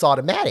now it's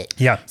automatic.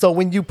 Yeah. So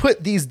when you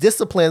put these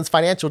disciplines,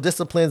 financial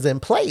disciplines in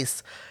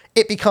place,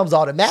 it becomes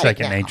automatic.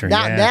 Second nature.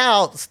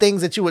 Now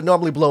things that you would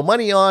normally blow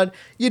money on,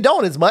 you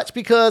don't as much,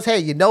 because hey,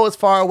 you know it's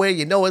far away,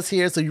 you know it's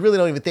here, so you really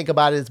don't even think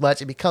about it as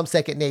much. It becomes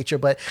second nature.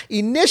 But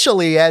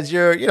initially, as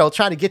you're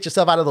trying to get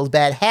yourself out of those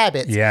bad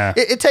habits,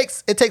 it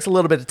takes a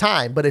little bit of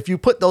time. But if you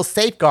put those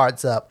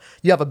safeguards up,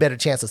 you have a better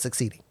chance of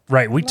succeeding.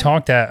 Right. We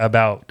talked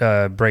about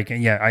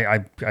breaking.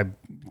 Yeah, I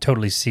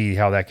totally see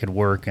how that could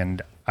work.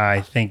 And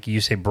I think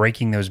you say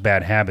breaking those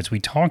bad habits. We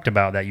talked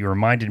about that. You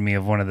reminded me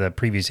of one of the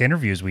previous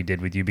interviews we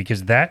did with you,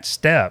 because that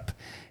step,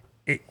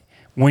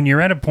 when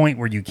you're at a point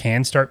where you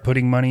can start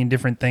putting money in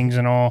different things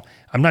and all,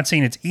 I'm not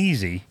saying it's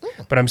easy,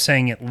 but I'm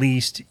saying at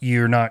least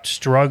you're not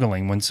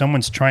struggling when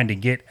someone's trying to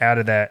get out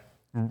of that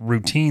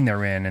routine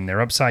they're in and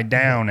they're upside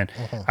down. And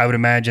I would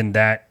imagine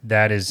that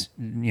is,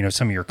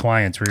 some of your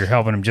clients where you're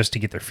helping them just to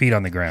get their feet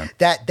on the ground.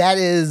 That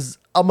is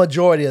a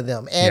majority of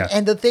them.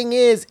 And the thing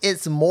is,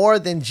 it's more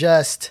than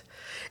just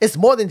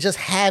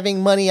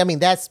having money. I mean,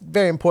 that's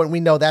very important. We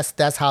know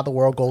that's how the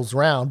world goes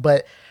around.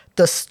 But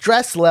the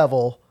stress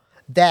level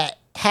that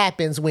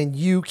happens when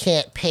you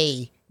can't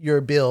pay your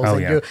bills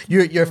and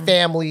your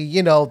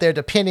family, they're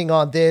depending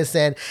on this,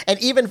 and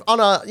even on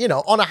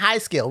a high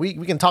scale, we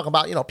can talk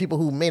about, people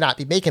who may not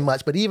be making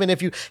much, but even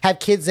if you have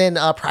kids in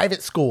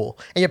private school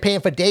and you're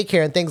paying for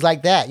daycare and things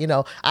like that,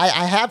 I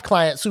have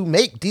clients who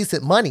make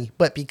decent money,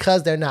 but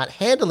because they're not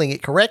handling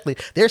it correctly,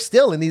 they're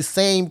still in these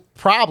same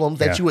problems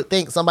that you would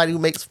think somebody who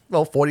makes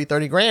 40,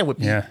 30 grand would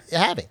be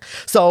having.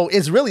 So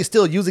it's really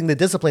still using the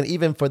discipline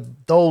even for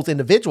those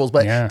individuals,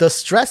 but the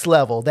stress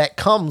level that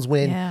comes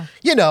when, I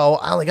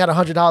only got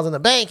 $100 in the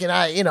bank and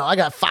I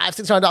got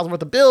 $500-$600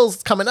 worth of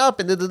bills coming up,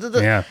 and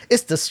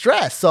it's the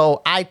stress.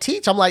 So I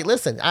teach, I'm like,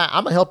 listen,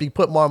 I'm gonna help you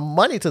put more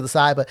money to the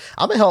side, but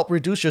I'm gonna help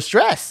reduce your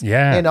stress.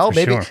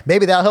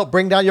 Maybe that'll help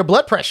bring down your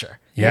blood pressure.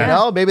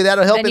 Maybe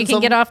that'll help. Then you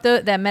can get off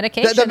that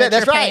medication.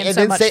 That's right,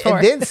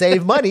 and then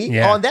save money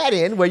on that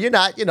end, where you're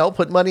not,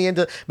 put money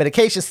into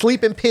medication,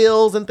 sleeping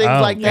pills, and things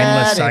like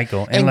that.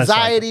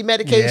 Anxiety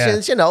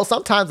medications.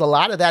 Sometimes a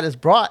lot of that is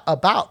brought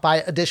about by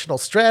additional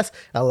stress.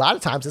 A lot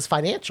of times it's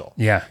financial.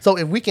 So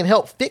if we can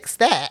help fix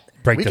that,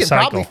 we can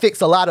probably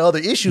fix a lot of other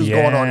issues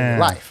going on in your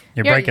life.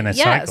 You're breaking the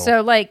cycle.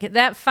 So like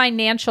that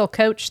financial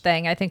coach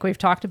thing, I think we've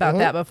talked about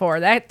that before.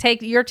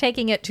 You're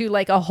taking it to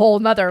like a whole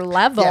nother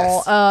level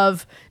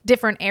of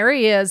different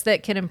areas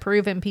that can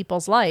improve in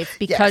people's life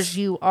because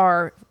you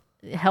are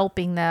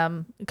helping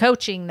them,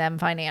 coaching them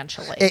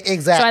financially.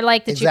 Exactly. So I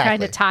like that you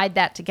kind of tied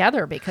that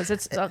together, because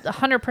it's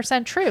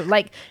 100% true.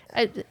 Like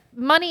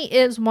money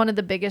is one of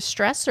the biggest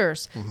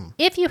stressors.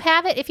 If you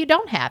have it, if you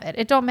don't have it,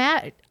 it don't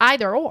matter.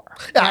 Either or.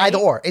 Right? Either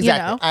or.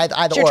 Exactly.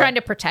 Either you're or. trying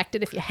to protect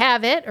it if you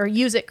have it, or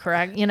use it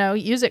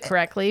use it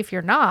correctly if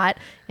you're not.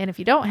 And if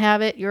you don't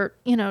have it, you're,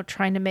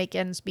 trying to make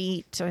ends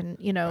meet and,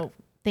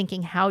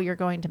 thinking how you're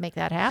going to make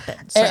that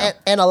happen. So.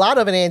 And a lot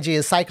of it, Angie,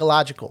 is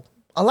psychological.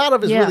 A lot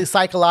of it is really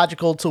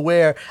psychological, to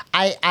where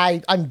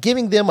I'm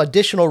giving them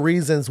additional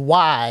reasons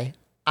why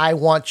I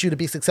want you to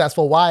be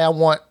successful,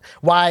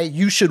 why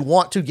you should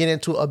want to get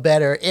into a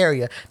better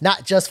area,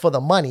 not just for the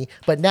money,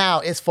 but now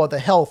it's for the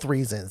health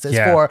reasons. It's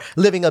for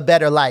living a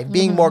better life,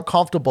 being more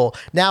comfortable.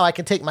 Now I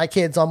can take my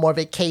kids on more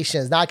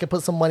vacations. Now I can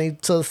put some money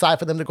to the side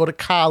for them to go to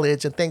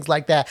college and things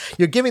like that.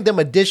 You're giving them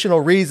additional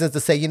reasons to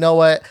say, you know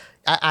what?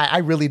 I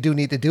really do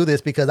need to do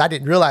this, because I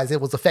didn't realize it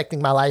was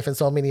affecting my life in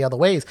so many other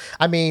ways.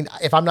 I mean,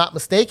 if I'm not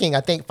mistaken,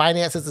 I think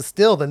finances is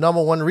still the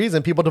number one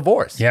reason people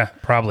divorce. Yeah,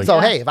 probably.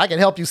 So, hey, if I can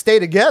help you stay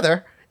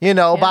together,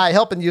 by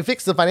helping you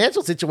fix the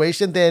financial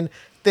situation, then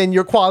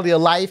your quality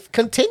of life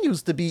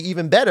continues to be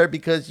even better,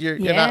 because you're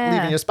not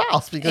leaving your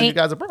spouse because you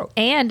guys are broke.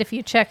 And if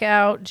you check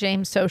out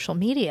James' social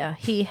media,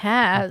 he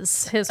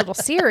has his little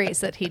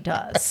series that he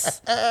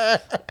does,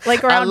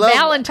 like around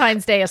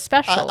Valentine's Day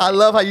especially. I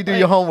love how you do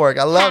your homework.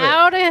 I love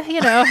how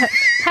to,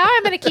 How am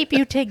I going to keep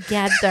you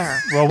together?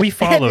 Well, we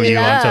follow you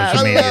on social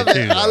I media love too.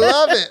 it. I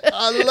love it.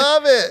 I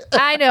love it.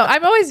 I know.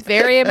 I'm always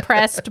very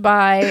impressed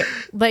by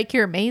like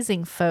your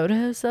amazing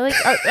photos. So, like,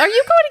 are you going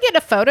to get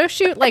a photo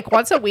shoot like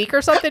once a week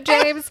or something,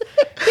 James?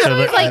 You're So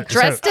always the- like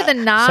dressed to the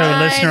nines.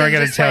 listener, I and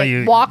gotta just, tell like,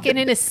 you- walking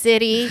in a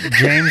city.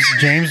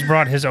 James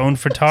brought his own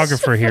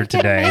photographer here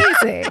today,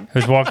 Amazing.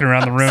 who's walking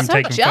around the room So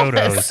taking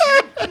jealous.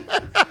 photos.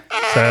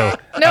 So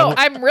No,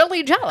 I'm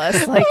really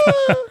jealous. Like,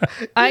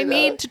 I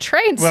need to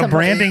train well, somebody.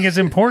 branding is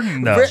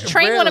important though.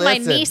 Train one of my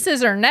Listen.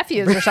 nieces or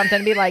nephews or something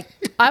to be like,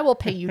 I will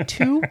pay you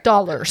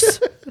 $2.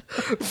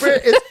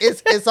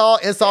 It's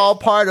all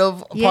part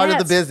of Yes.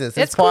 the business.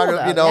 It's part cool,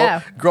 of though,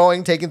 yeah.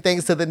 growing, taking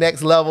things to the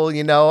next level.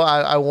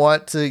 I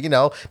want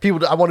to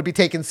people. I want to be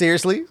taken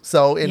seriously.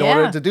 So in Yeah.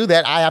 order to do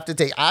that, I have to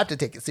take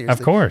it seriously.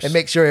 Of course. and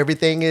make sure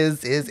everything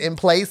is in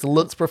place,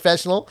 looks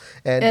professional,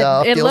 and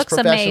It feels looks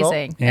professional.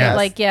 amazing.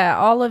 Yes.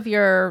 All of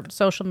your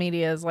social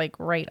media is like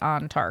right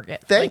on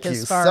target. Thank like,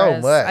 you as far so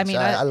as- much. I mean,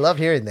 I love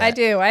hearing that. I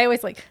do. I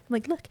always I'm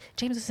like, look,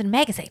 James was in a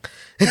magazine.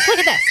 Look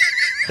at this.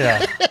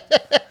 Yeah.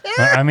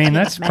 I mean,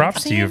 that's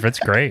props to you. magazine? That's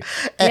great.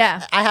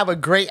 Yeah. I have a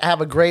great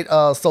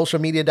social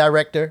media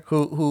director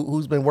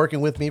who's been working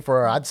with me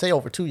for I'd say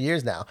over 2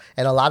 years now,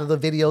 and a lot of the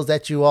videos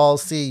that you all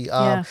see,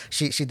 Yeah.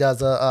 she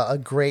does a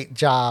great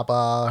job.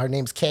 Her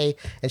name's Kay,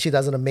 and she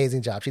does an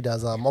amazing job. She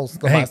does most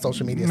of my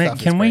social media Mick, stuff.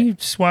 can we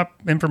swap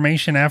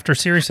information after?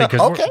 Seriously,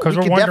 because Okay, we're we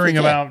can wondering definitely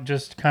about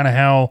just kind of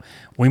how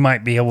we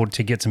might be able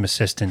to get some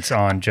assistance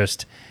on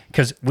just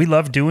because we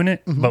love doing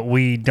it, Mm-hmm. but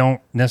we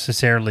don't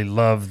necessarily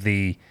love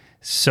the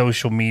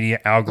social media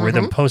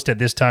algorithm. Post at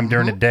this time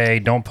during the day.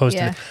 Don't post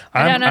Yeah. it.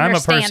 I don't I'm a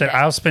understand person. it.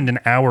 I'll spend an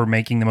hour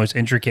making the most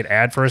intricate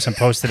ad for us and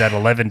post it at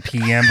 11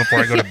 p.m. before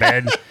I go to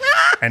bed,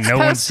 and no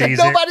one post it. sees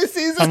Nobody it.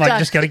 sees it. I'm like, Done.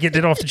 just got to get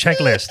it off the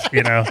checklist,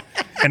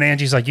 And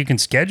Angie's like, you can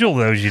schedule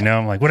those,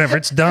 I'm like, whatever,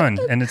 it's done.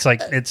 And it's like,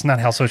 it's not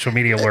how social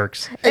media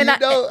works. And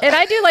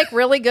I do like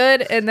really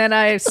good, and then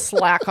I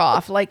slack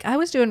off. Like I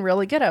was doing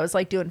really good. I was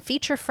like doing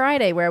Feature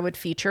Friday, where I would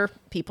feature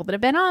people that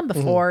have been on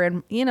before,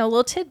 and a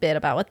little tidbit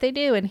about what they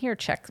do. And here,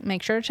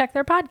 make sure to check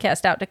their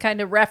podcast out to kind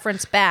of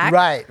reference back.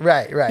 right.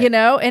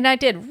 And I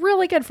did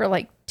really good for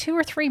like 2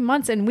 or 3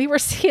 months, and we were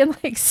seeing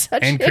like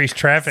such Increased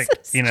traffic,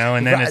 and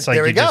then Right, it's like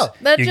there we go.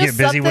 That's you just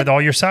get busy with something-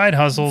 all your side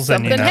hustles,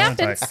 and something it's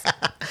happens.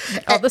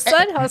 like, All the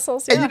side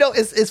hustles. Yeah. And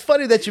it's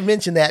funny that you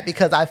mentioned that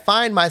because I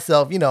find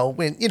myself,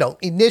 when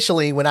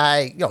initially when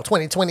I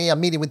 2020, I'm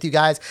meeting with you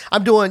guys,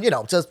 I'm doing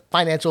just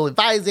financial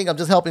advising, I'm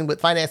just helping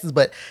with finances,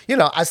 but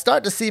I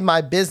start to see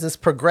my business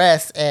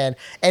progress, and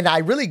I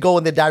really go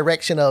in the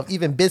direction of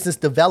even business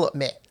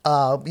development.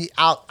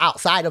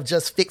 Outside of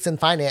just fixing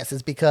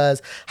finances,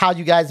 because how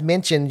you guys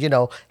mentioned,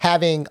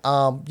 having,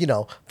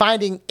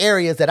 finding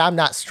areas that I'm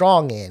not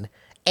strong in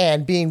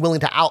and being willing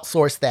to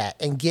outsource that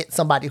and get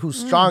somebody who's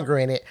stronger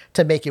in it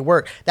to make it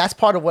work. That's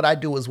part of what I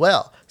do as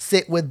well.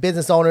 Sit with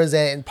business owners,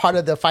 and part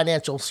of the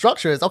financial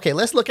structure is, okay,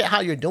 let's look at how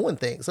you're doing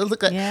things. Let's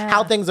look at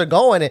how things are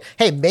going. And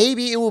hey,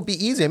 maybe it will be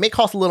easier. It may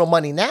cost a little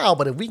money now,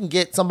 but if we can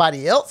get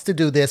somebody else to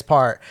do this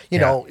part, you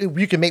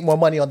can make more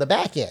money on the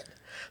back end.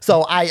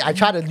 So I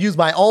try to use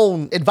my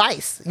own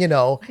advice,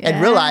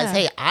 and realize,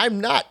 hey, I'm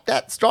not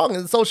that strong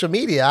in social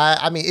media.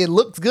 I mean, it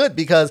looks good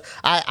because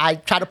I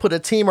try to put a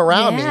team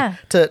around me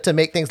to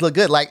make things look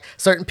good. Like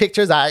certain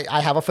pictures, I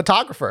have a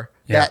photographer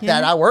that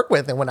I work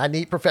with. And when I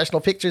need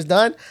professional pictures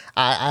done,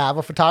 I have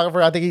a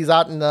photographer. I think he's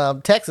out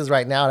in Texas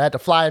right now, and I had to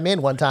fly him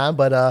in one time.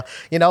 But,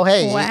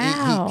 hey,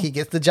 Wow. he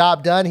gets the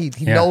job done. He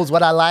knows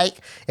what I like.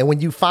 And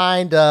when you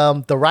find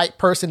the right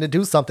person to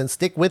do something,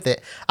 stick with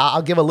it.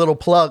 I'll give a little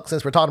plug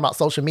since we're talking about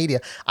social media.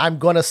 I'm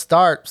going to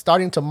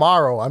starting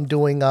tomorrow, I'm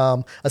doing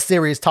a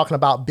series talking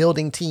about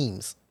building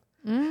teams.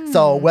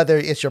 So whether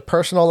it's your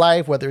personal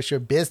life, whether it's your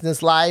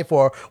business life,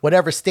 or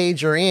whatever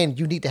stage you're in,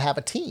 you need to have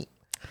a team.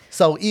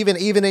 So even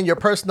in your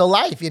personal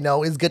life,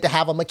 it's good to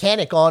have a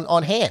mechanic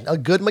on hand, a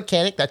good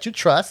mechanic that you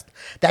trust,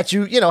 that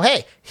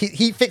hey,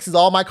 he fixes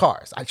all my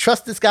cars. I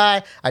trust this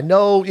guy. I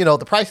know,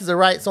 the prices are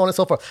right, so on and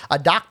so forth. A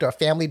doctor, a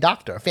family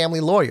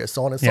lawyer,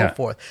 so on and so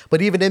forth.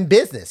 But even in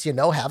business,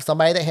 have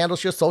somebody that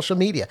handles your social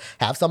media,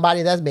 have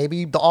somebody that's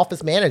maybe the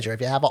office manager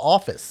if you have an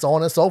office, so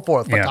on and so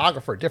forth,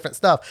 photographer, different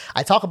stuff.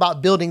 I talk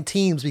about building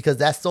teams because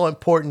that's so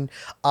important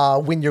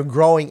when you're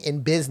growing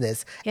in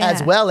business,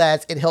 as well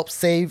as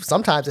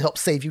sometimes it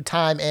helps save you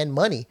time and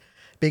money,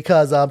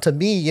 because to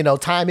me,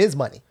 time is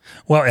money.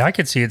 well, I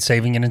could see it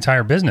saving an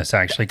entire business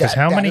actually. Because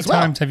how That many as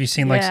well. times have you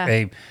seen like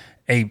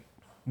a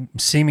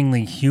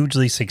seemingly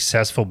hugely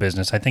successful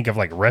business? I think of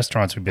like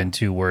restaurants we've been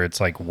to where it's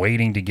like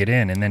waiting to get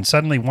in, and then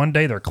suddenly one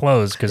day they're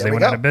closed because they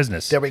went out of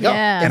business. There we go.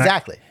 Yeah. And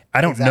Exactly.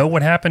 I don't know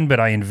what happened, but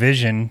I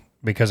envision,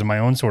 because of my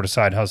own sort of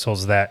side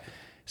hustles, that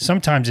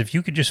sometimes if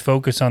you could just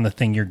focus on the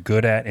thing you're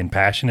good at and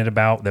passionate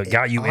about that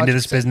got you into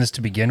this 100%. business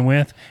to begin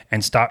with,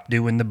 and stop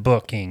doing the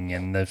booking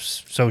and the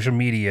social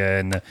media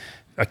and the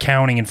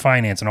accounting and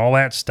finance and all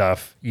that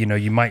stuff, you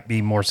might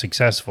be more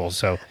successful.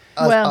 So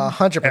Well,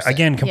 100%.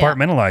 again,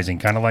 compartmentalizing,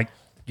 kind of like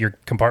you're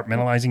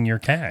compartmentalizing your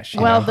cash.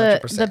 you Well, know?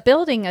 the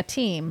building a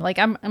team, like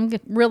I'm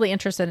really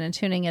interested in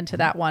tuning into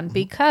that one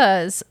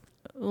because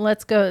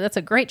let's go. That's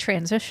a great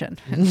transition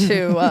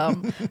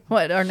to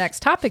what our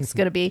next topic is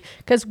going to be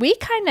because we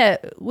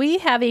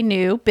have a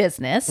new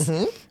business.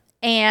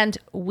 And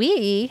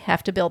we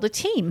have to build a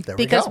team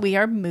because we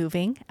are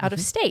moving out of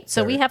state.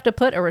 So we have to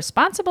put a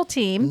responsible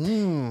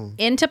team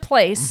into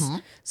place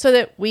so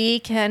that we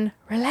can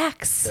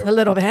relax a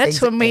little bit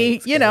when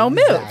we,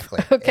 move.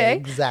 Okay.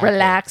 Exactly.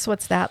 Relax.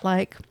 What's that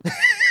like?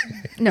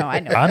 No, I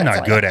know. I'm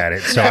not good at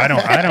it, so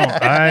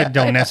I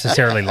don't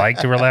necessarily like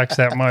to relax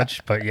that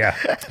much. But yeah,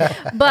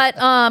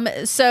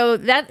 But so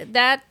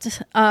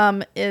that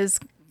is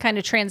kind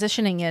of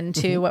transitioning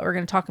into what we're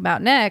going to talk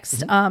about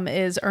next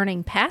is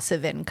earning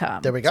passive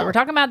income. There we go. So we're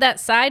talking about that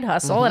side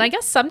hustle, and I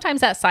guess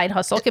sometimes that side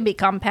hustle can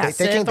become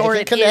passive, or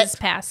it is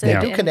passive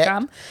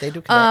income. They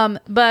do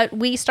connect. But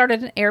we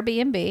started an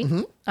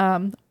Airbnb.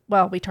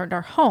 Well, we turned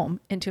our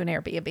home into an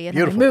Airbnb and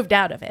then we moved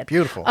out of it.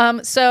 Beautiful.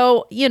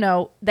 So,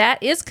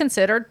 that is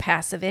considered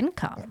passive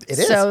income. It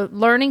is. So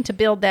learning to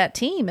build that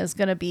team is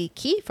going to be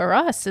key for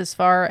us as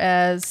far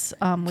as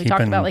we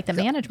talked about like the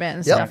management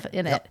and stuff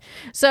in it.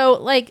 So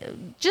like,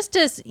 just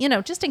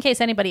in case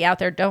anybody out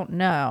there don't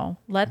know,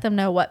 let them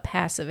know what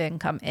passive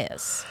income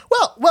is.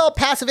 Well,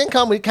 passive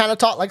income, we kind of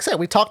talked, like I said,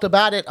 we talked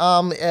about it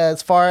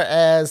as far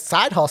as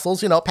side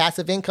hustles.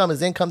 Passive income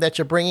is income that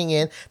you're bringing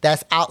in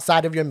that's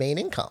outside of your main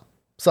income.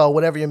 So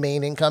whatever your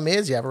main income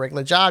is, you have a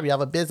regular job, you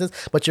have a business,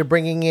 but you're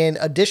bringing in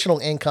additional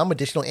income.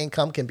 Additional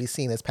income can be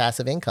seen as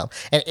passive income.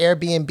 And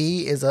Airbnb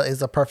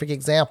is a perfect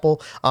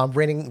example.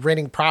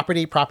 Renting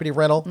property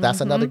rental.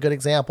 That's another good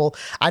example.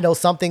 I know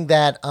something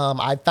that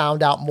I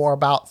found out more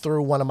about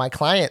through one of my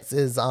clients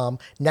is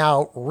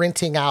now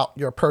renting out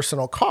your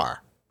personal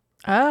car.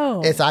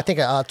 Oh, I think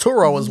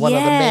Turo is one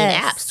of the main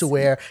apps to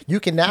where you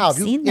can now,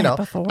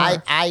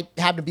 I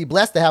happen to be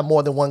blessed to have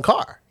more than one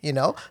car.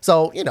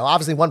 So,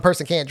 obviously one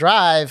person can't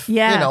drive,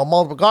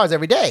 multiple cars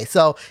every day.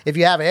 So if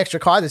you have an extra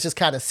car that's just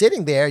kind of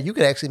sitting there, you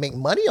could actually make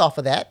money off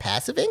of that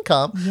passive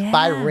income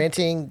by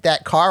renting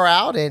that car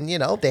out. And,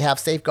 they have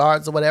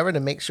safeguards or whatever to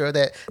make sure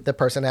that the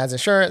person has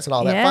insurance and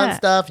all that fun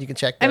stuff. You can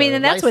check their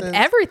and that's with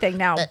everything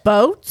now.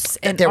 Boats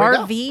and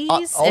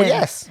RVs.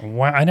 Yes.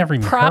 Wow, I never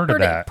even heard of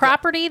that.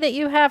 Property that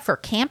you have for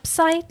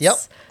campsites. Yep.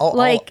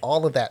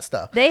 All of that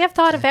stuff. They have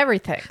thought of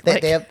everything.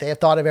 They have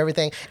thought of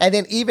everything. And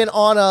then even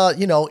on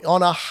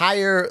a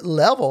higher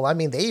level,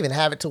 they even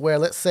have it to where,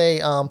 let's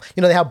say,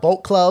 they have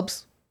boat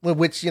clubs,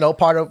 which,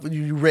 part of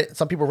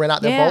some people rent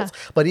out their boats,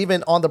 but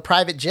even on the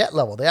private jet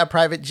level, they have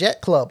private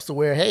jet clubs to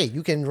where, hey,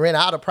 you can rent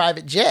out a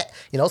private jet.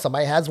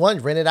 Somebody has one,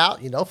 rent it out,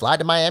 fly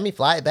to Miami,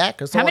 fly it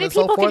back, or so on. How many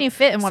people can you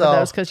fit in one of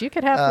those? Because you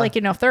could have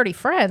 30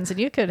 friends and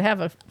you could have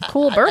a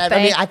cool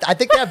birthday. I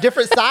think they have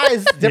different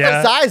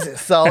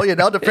sizes. So,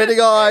 depending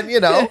on,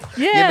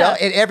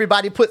 and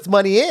everybody puts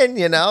money in,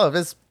 if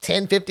it's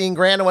 10, 15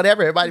 grand or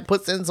whatever, everybody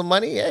puts in some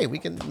money. Hey, we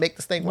can make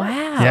this thing work.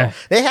 Wow. Yeah.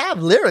 They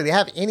have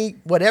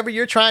whatever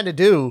you're trying to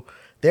do,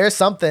 there's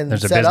something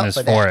There's set a business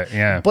up for it.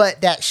 Yeah. But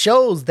that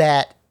shows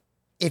that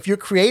if you're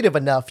creative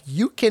enough,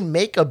 you can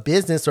make a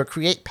business or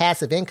create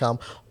passive income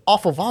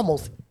off of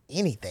almost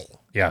anything.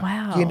 Yeah.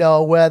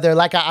 Wow. Whether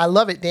I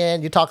love it,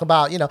 Dan, you talk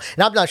about, and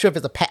I'm not sure if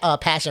it's a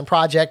passion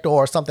project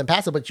or something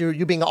passive, but you're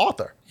being an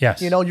author. Yes.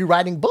 You're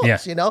writing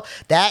books, Yeah.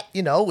 that,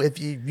 if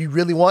you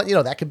really want,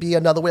 that could be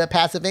another way of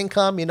passive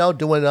income,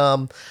 doing,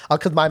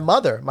 cause my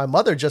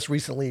mother just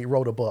recently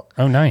wrote a book.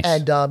 Oh, nice.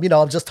 And,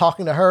 just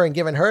talking to her and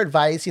giving her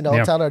advice,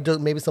 telling her to do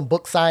maybe some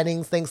book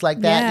signings, things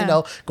like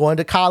that, going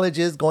to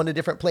colleges, going to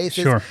different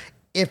places. Sure.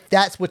 If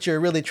that's what you're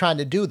really trying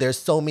to do, there's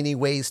so many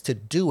ways to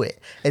do it.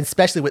 And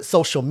especially with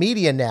social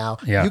media now,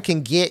 you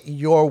can get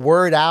your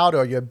word out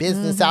or your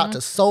business out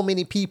to so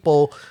many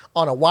people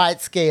on a wide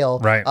scale,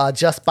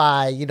 just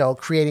by,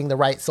 creating the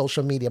right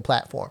social media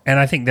platform. And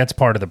I think that's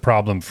part of the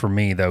problem for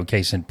me, though,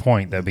 case in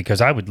point, though, because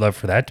I would love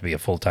for that to be a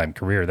full-time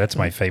career. That's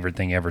my favorite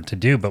thing ever to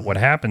do. But what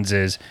happens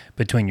is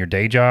between your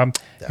day job,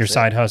 your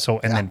side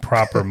hustle, and then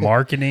proper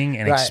marketing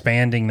and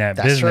expanding that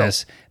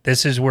business,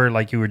 this is where,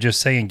 like you were just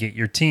saying, get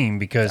your team,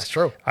 because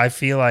I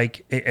feel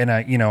like, and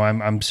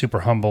I'm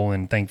super humble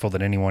and thankful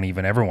that anyone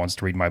even ever wants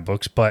to read my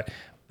books, but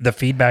the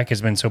feedback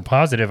has been so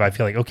positive. I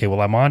feel like, okay,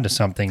 well, I'm on to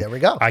something. There we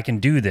go. I can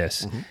do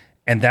this.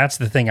 And that's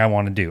the thing I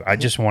want to do. I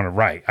just want to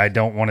write. I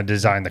don't want to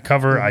design the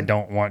cover. I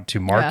don't want to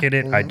market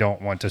it. I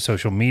don't want to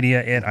social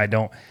media it.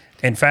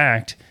 In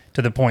fact,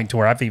 to the point to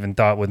where I've even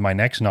thought with my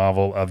next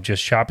novel of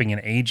just shopping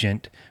an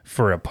agent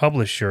for a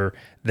publisher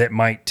that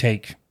might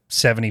take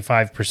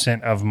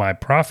 75% of my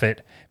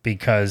profit,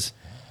 because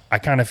I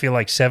kind of feel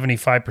like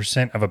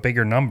 75% of a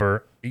bigger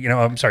number,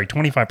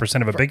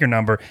 25% of a bigger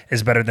number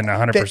is better than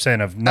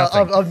 100% of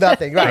nothing. Of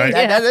nothing, right?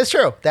 That is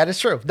true. That is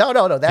true.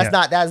 No.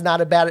 That's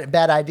not a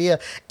bad idea.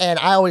 And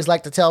I always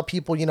like to tell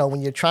people,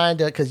 when you're trying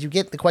to, because you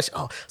get the question,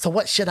 so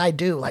what should I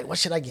do? Like, what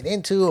should I get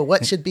into, or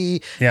what should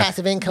be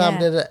passive income?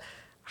 Yeah.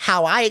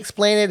 How I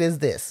explain it is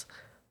this: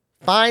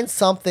 find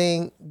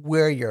something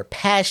where your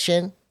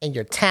passion and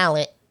your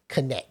talent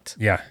connect.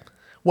 Yeah.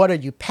 What are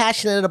you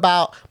passionate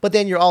about? But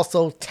then you're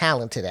also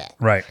talented at.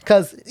 Right.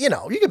 Because, you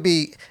could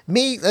be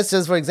me, let's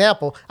just, for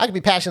example, I could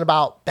be passionate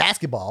about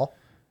basketball,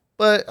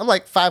 but I'm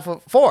like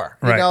 5'4".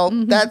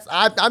 Right. That's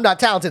I'm not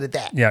talented at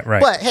that. Yeah,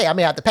 right. But hey, I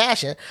may have the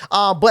passion.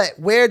 But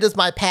where does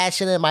my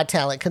passion and my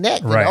talent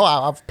connect? Right.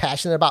 I'm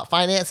passionate about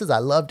finances. I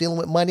love dealing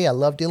with money. I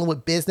love dealing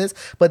with business.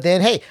 But then,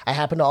 hey, I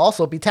happen to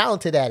also be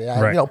talented at it.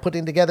 Right.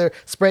 Putting together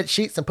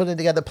spreadsheets and putting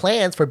together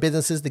plans for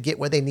businesses to get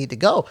where they need to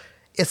go.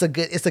 It's a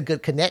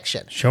good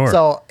connection. Sure.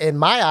 So in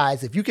my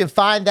eyes, if you can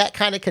find that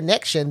kind of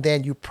connection,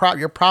 then you're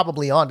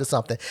probably onto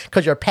something,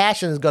 because your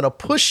passion is going to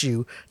push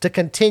you to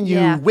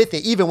continue with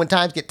it, even when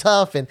times get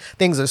tough and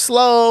things are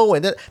slow.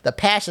 And the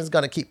passion is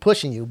going to keep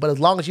pushing you. But as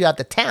long as you have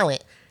the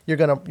talent, you're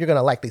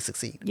gonna likely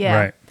succeed.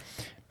 Yeah.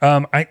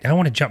 Right. I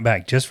want to jump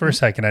back just for a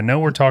second. I know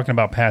we're talking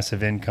about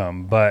passive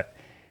income, but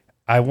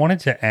I wanted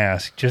to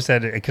ask, just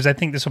because I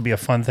think this will be a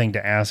fun thing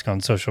to ask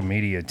on social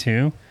media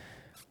too.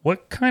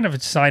 What kind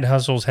of side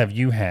hustles have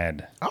you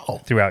had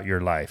throughout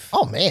your life?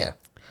 Oh, man.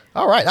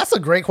 All right. That's a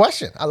great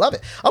question. I love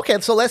it.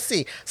 Okay, so let's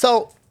see.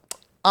 So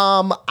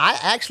I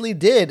actually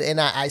did, and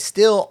I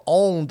still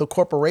own the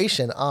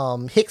corporation,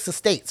 Hicks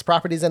Estates,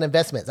 Properties and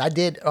Investments. I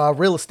did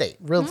real estate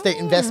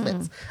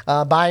investments,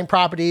 buying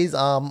properties,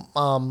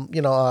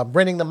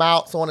 renting them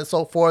out, so on and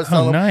so forth.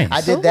 Oh, So nice. I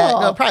did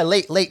that,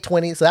 probably late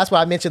 20s. So that's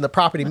why I mentioned the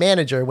property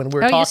manager when we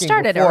were talking. You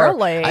started before.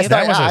 early.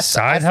 That was a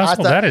side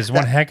hustle? That is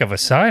one heck of a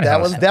side hustle.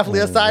 That was definitely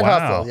a side Wow.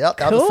 hustle. Yep,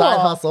 that was a side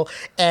hustle.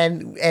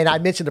 And I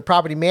mentioned the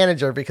property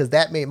manager because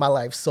that made my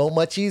life so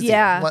much easier.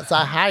 Yeah. Once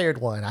I hired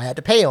one, I had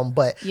to pay him,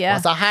 but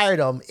once I hired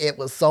him, it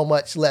was so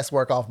much less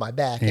work off my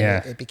back,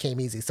 and it became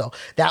easy. So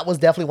that was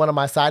definitely one of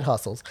my side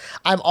hustles.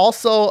 I'm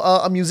also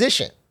a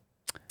musician.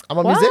 I'm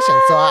a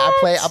musician, so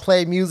I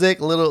play music,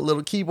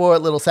 little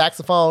keyboard, little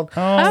saxophone.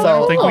 Oh, I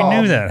don't think we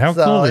knew that. How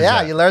cool is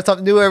that? You learn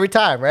something new every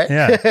time, right?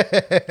 Yeah,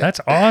 that's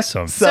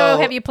awesome. So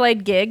have you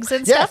played gigs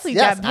and stuff? You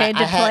got paid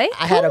to play?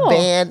 I had a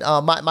band.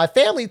 My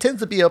family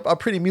tends to be a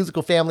pretty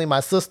musical family.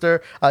 My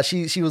sister,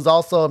 she was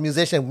also a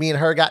musician. Me and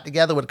her got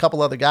together with a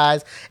couple other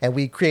guys, and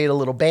we created a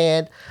little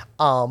band.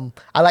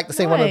 I like to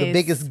say one of the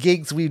biggest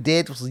gigs we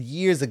did was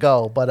years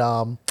ago, but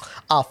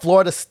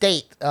Florida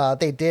State,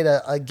 they did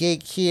a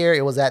gig here.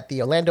 It was at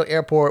the Orlando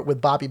airport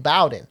with Bobby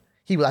Bowden.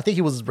 I think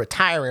he was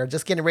retiring or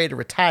just getting ready to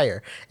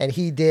retire, and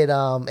he did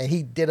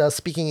a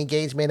speaking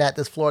engagement at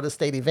this Florida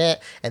State event,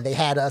 and they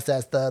had us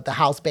as the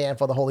house band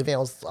for the whole event. It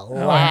was a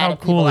lot of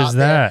people out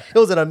there. It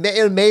was an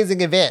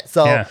amazing event.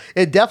 So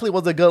it definitely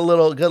was a good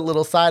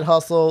little side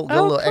hustle,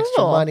 good little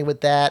extra money with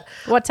that.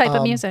 What type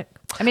of music?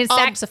 I mean,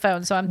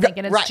 saxophone, so I'm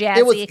thinking it's jazzy.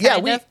 It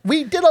was,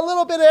 we did a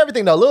little bit of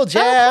everything though. A little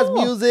jazz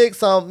music,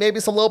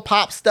 maybe some little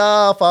pop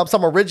stuff,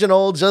 some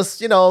original,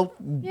 just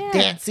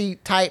dancey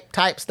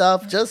type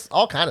stuff, just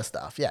all kind of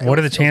stuff. Yeah. What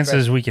are the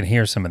chances we can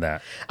hear some of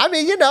that? I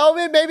mean,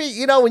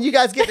 maybe when you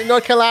guys get to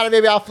North Carolina,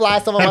 maybe I'll fly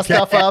some of my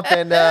stuff up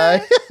and.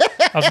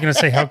 I was going to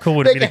say, how cool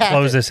would it be to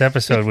close this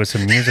episode with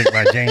some music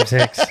by James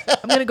Hicks?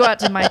 I'm going to go out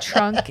to my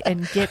trunk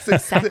and get some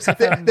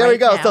saxophone. There we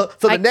go. Now.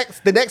 So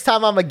the next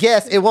time I'm a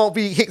guest, it won't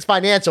be Hicks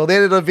Financial.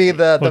 Then it'll be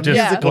the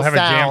musical We'll have a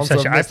jam sounds.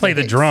 session. I play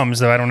the drums,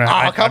 though. I don't know.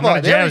 I'm not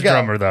a jazz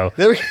drummer, though.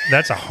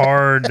 That's one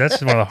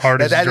of the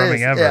hardest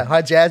drumming ever. Yeah,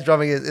 hard jazz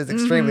drumming is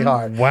extremely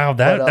hard. Wow,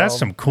 that's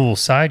some cool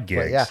side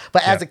gigs.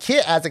 But as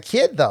a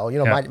kid though,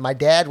 my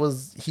dad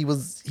was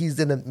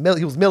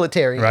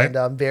military, right.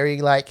 And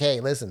very like, hey,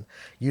 listen,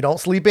 you don't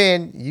sleep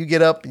in, you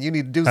get up, and you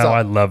need to do something. Oh,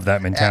 I love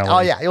that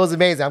mentality. It was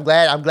amazing. I'm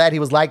glad he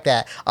was like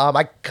that.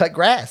 I cut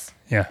grass.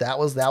 Yeah, that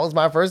was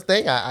my first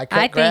thing. I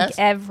cut grass. I think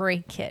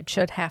every kid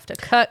should have to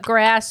cut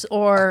grass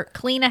or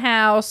clean a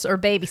house or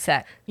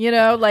babysit.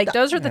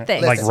 Those are the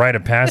things. Like rite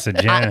of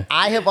passage. Yeah.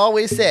 I have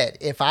always said,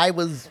 if I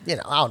was, I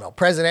don't know,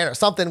 president or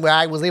something where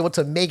I was able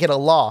to make it a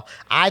law,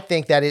 I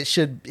think that it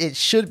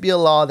should be a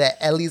law that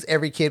at least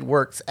every kid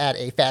works at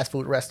a fast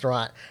food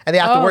restaurant, and they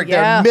have to work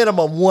there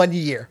minimum 1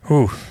 year.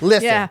 Oof.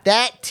 Listen,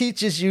 that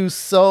teaches you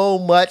so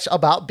much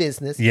about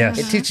business. Yes.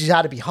 It teaches you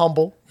how to be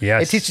humble.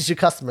 Yes. It teaches you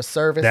customer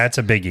service. That's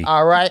a biggie.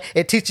 All right.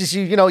 It teaches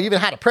you, even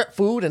how to prep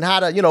food and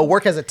how to,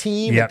 work as a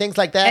team and things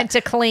like that. And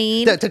to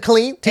clean. To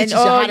clean. Teaches you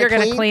how to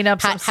clean. Clean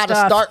up some how stuff. to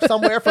start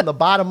somewhere from the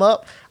bottom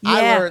up.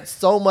 I learned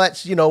so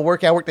much,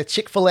 working. I worked at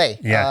Chick-fil-A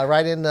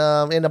right in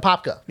the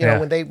Popka,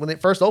 when they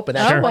first opened.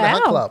 At the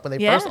Hunt Club. When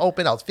they first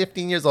opened, I was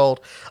 15 years old.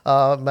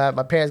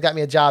 My parents got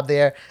me a job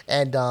there.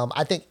 And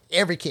I think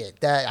every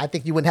kid, I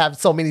think you wouldn't have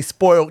so many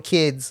spoiled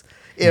kids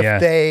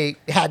if they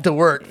had to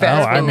work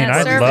fast food. I mean,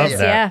 I love that.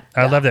 Yeah.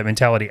 I love that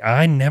mentality.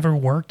 I never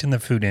worked in the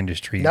food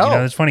industry.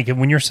 No. It's funny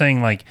when you're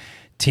saying like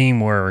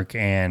teamwork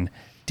and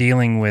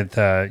dealing with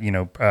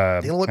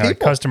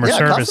customer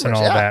service and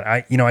all that.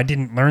 I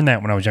didn't learn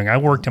that when I was young. I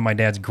worked in my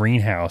dad's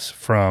greenhouse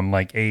from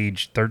like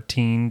age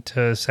 13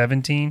 to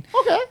 17.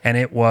 Okay. And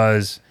it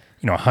was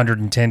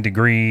 110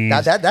 degrees.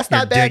 Now that's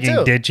not bad digging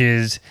too.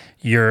 Ditches.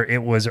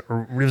 It was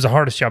the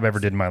hardest job I ever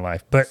did in my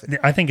life. But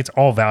I think it's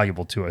all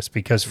valuable to us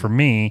because for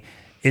me,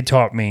 it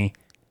taught me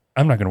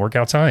I'm not going to work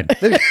outside.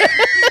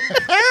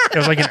 it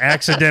was like an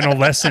accidental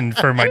lesson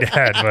for my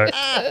dad.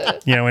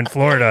 But in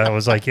Florida, I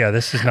was like, yeah,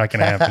 this is not going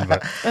to happen.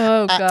 But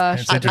Oh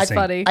gosh, It's that's interesting.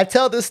 funny. I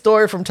tell this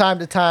story from time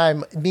to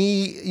time.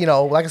 Me,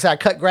 like I said, I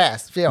cut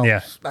grass.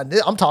 Yeah.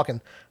 I'm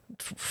talking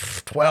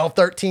 12,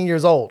 13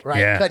 years old, right?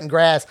 Yeah. Cutting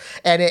grass.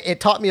 And it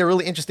taught me a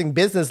really interesting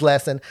business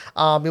lesson.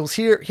 It was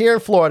here in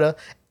Florida,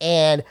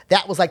 and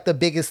that was like the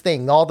biggest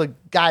thing. All the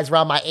guys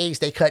around my age,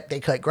 they cut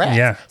grass.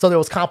 Yeah. So there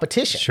was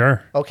competition.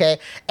 Sure. Okay.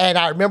 And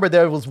I remember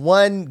there was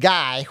one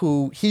guy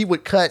who he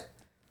would cut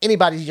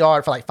anybody's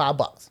yard for like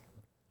 $5.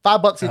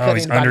 $5 he cut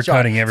he's anybody's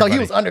yard. undercutting So he everybody.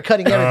 was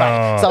undercutting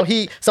everybody.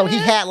 Oh. So he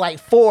had like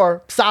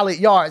 4 solid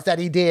yards that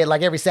he did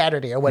like every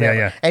Saturday or whatever.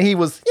 Yeah. And he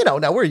was,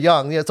 now we're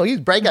young, so he's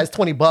breaking guys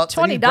 $20.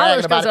 and he's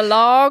bragging $20 about goes it. a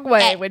long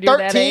way At when you're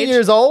 13 that age.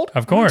 years old,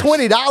 Of course.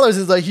 $20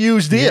 is a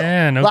huge deal.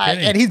 Yeah, no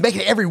kidding. And he's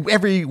making it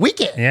every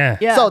weekend. Yeah.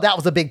 Yeah. So that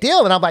was a big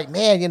deal, and I'm like,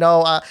 man,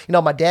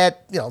 my dad,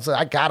 so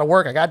I gotta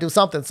work, I gotta do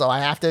something, so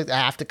I have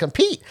to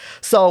compete.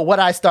 So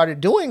what I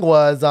started doing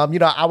was,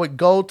 I would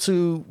go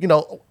to,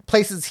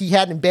 places he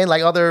hadn't been,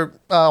 like other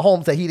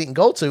homes that he didn't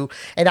go to,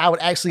 and I would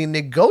actually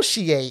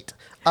negotiate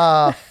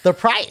the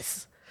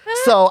price.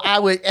 So I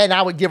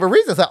would give a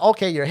reason. So,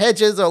 okay, your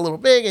hedges are a little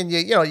big, and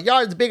your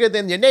yard's bigger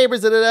than your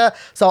neighbors.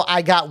 So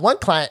I got one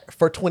client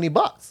for $20.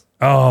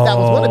 Oh, That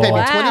was one to pay me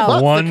Wow.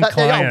 $20 One to cut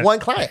their yard, client. one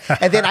client,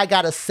 and then I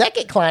got a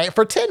second client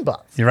for $10.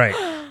 You're right.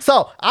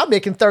 So I'm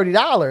making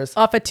 $30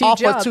 Off of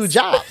two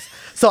jobs.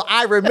 So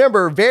I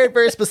remember very,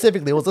 very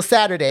specifically, it was a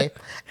Saturday,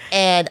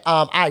 and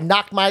I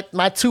knocked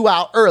my 2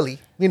 out early.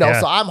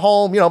 Yeah. So I'm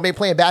home, maybe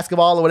playing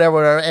basketball or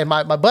whatever. And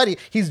my buddy,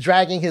 he's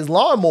dragging his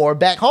lawnmower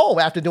back home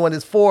after doing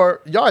his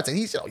 4 yards. And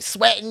he's he's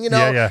sweating,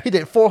 Yeah. He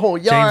did 4 whole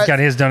yards. got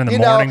his done in the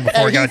morning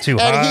before it got too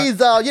hot.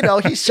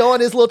 And he's, he's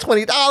showing his little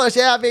 $20.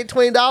 Yeah, I made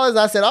 $20. And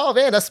I said, oh,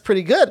 man, that's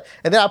pretty good.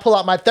 And then I pull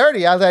out my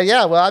 30. I was like,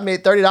 yeah, well, I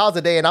made $30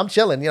 a day and I'm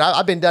chilling.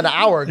 I've been done an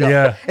hour ago.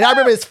 Yeah. And I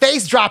remember his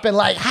face dropping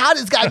like, how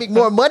does this guy make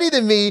more money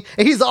than me?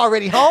 And he's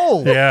already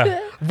home.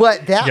 Yeah.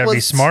 But that You gotta was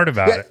be smart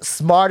about it.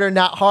 Smarter,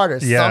 not harder.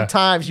 Yeah.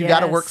 Sometimes you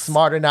got to work Yes.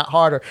 smarter, not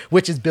harder,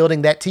 which is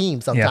building that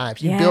team.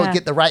 Sometimes you Yeah.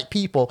 get the right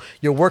people.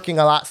 You're working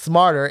a lot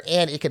smarter,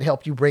 and it can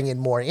help you bring in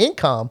more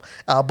income.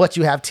 But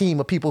you have a team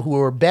of people who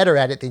are better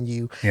at it than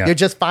you. Yeah. You're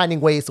just finding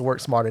ways to work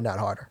smarter, not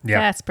harder. Yeah.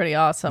 That's pretty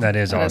awesome. That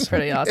is awesome.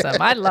 pretty awesome.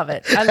 I love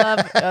it. I love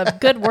a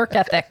good work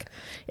ethic.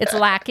 It's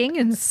lacking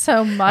in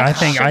so much I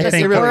think- of the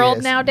it really world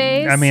is.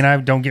 nowadays. I mean,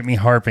 don't get me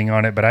harping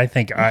on it, but I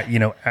think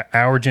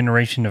our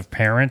generation of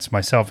parents,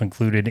 myself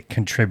included,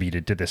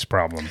 contributed to this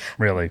problem.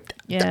 Really,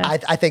 yeah.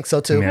 I think so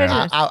too.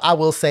 Yeah. I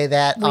will say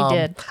that We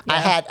did.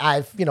 Yeah.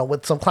 I've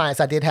with some clients,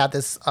 I did have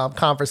this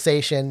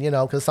conversation,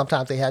 because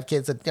sometimes they have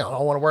kids that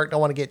don't want to work, don't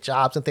want to get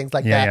jobs and things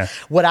like Yeah, that. yeah.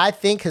 What I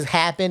think has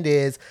happened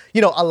is,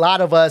 a lot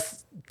of us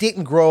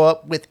didn't grow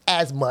up with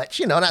as much,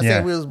 not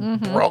saying we was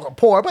broke or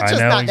poor, but I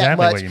just know not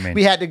exactly that what you much. mean.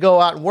 We had to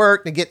go out and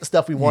work to get the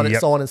stuff we wanted,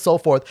 Yep. so on and so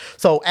forth.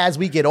 So as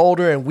we get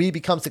older and we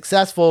become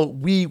successful,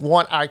 we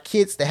want our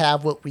kids to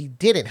have what we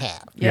didn't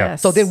have. Yeah.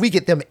 Yes. So then we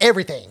get them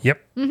everything.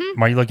 Yep. Why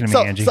are you looking at me,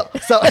 Angie? So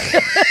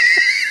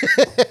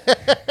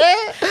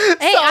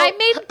Hey, I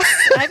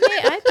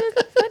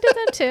did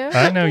that too.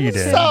 I know you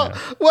did. So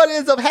what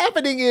ends up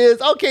happening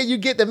is, okay, you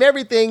get them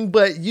everything,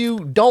 but you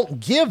don't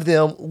give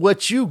them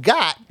what you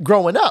got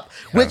growing up,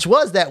 which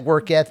was that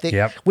work ethic,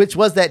 Yep. which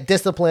was that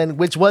discipline,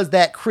 which was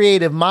that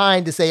creative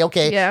mind to say,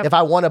 okay, Yep. if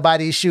I want to buy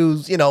these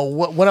shoes,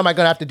 what am I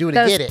going to have to do to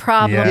Those get it?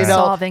 problem Yeah.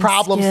 solving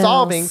problem skills.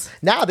 solving.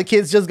 Now the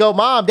kids just go,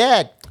 Mom,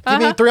 Dad, give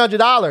me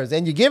 $300,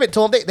 and you give it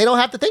to them. They don't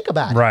have to think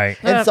about it. Right.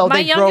 And so my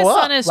they grow youngest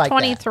up son is like that.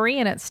 23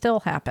 and it still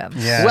happens.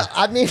 Yeah. Well,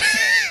 I mean,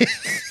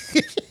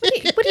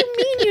 What do you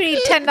mean you need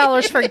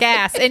 $10 for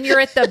gas and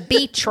you're at the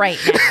beach right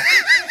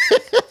now?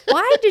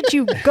 Why did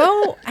you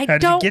go? I How did you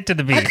don't get to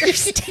the beach?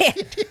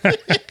 understand.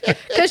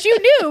 Because you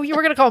knew you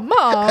were going to call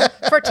Mom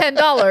for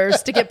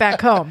 $10 to get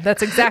back home.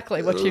 That's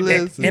exactly what you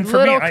did. And You for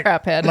little me,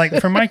 craphead. like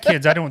for my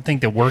kids, I don't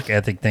think the work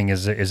ethic thing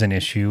is an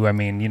issue. I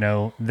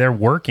mean, they're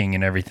working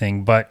and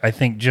everything, but I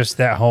think just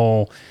that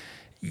whole,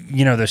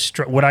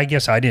 what I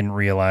guess I didn't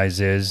realize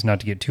is, not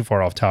to get too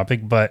far off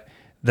topic, but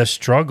the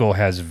struggle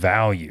has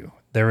value.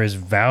 There is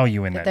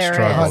value in that There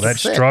struggle. is. That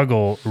 100%.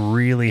 struggle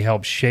really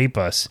helps shape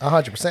us.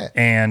 100%.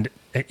 And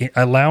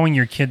allowing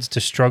your kids to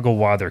struggle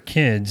while they're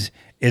kids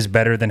is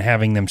better than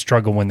having them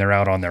struggle when they're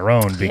out on their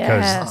own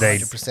because Yes. they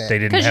 100%.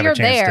 didn't Because have you're a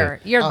chance there.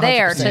 to You're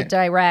there to 100%.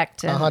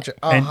 direct and 100,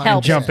 and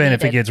help jump in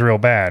if it needed. gets real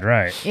bad,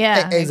 right?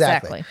 Yeah,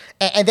 Exactly.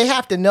 And they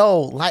have to know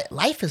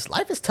life is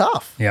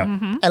tough. Yeah.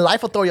 And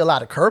life will throw you a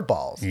lot of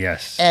curveballs.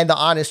 Yes. And the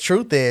honest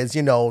truth is,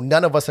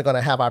 none of us are going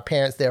to have our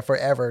parents there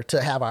forever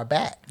to have our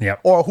back.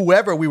 Yep. Or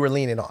whoever we were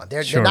leaning on.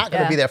 They're Sure. not going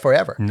to Yeah. be there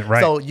forever. Right.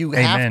 So you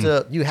Amen.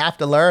 have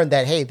to learn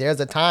that, hey, there's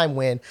a time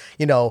when,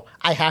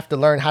 I have to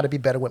learn how to be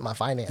better with my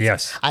finances.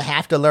 Yes. I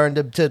have to learn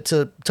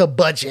to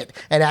budget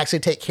and actually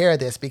take care of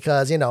this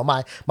because,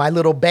 my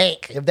little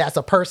bank, if that's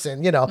a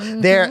person,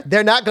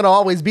 they're not going to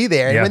always be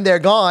there. And when they're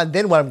gone,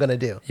 then what I'm going to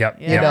do? Yep.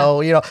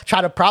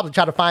 Try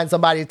to find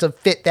somebody to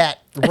fit that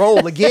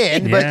role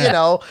again.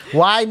 But,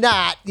 why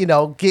not,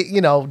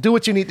 do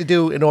what you need to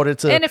do in order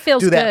to and it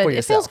feels do that good. for It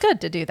yourself. feels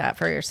good to do that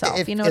for yourself.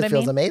 It what I mean? It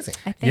feels amazing.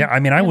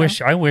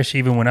 I wish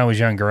even when I was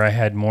younger, I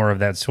had more of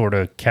that sort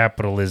of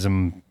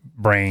capitalism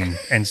brain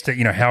and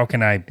how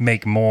can I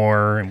make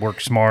more and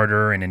work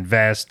smarter and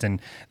invest and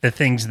the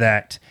things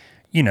that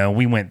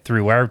we went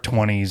through our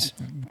 20s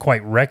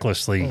quite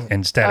recklessly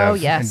instead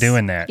of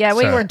doing that. Yeah,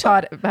 we weren't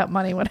taught about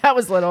money when I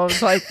was little. I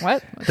was like,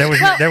 what?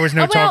 There was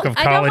no talk of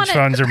college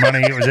funds or money.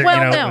 It was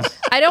no,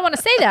 I don't want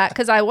to say that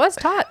because I was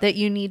taught that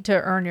you need to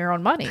earn your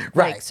own money.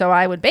 Right. Like, so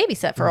I would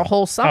babysit for a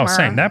whole summer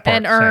same, that part,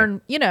 and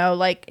earn,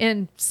 like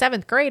in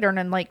 7th grade,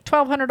 earning like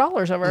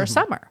 $1,200 over a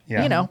summer.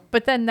 Yeah.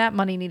 But then that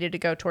money needed to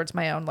go towards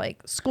my own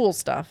like school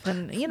stuff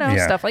and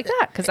stuff like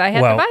that because I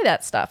had to buy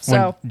that stuff.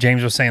 So when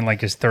James was saying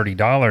like his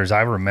 $30,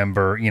 I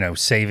remember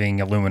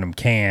saving aluminum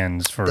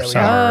cans for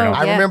summer.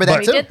 I remember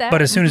that too.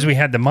 But as soon as we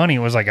had the money, it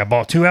was like I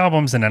bought 2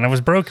 albums and then I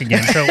was broke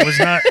again. So it was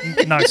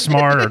not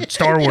smart or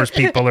Star Wars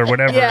people or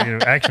whatever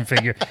action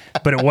figure.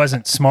 But it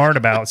wasn't smart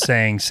about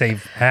saying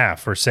save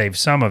half or save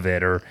some of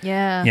it or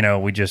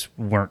we just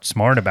weren't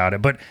smart about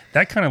it. But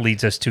that kind of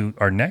leads us to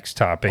our next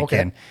topic. Okay.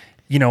 And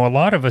a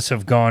lot of us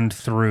have gone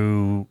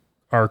through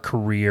our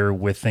career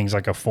with things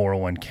like a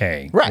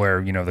 401k, right,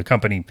 where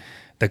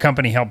the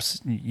company helps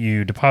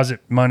you deposit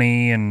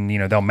money and,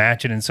 they'll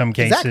match it in some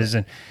cases.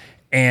 Exactly.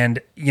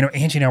 And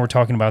Angie and I were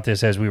talking about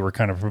this as we were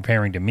kind of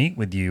preparing to meet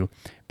with you,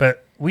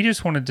 but we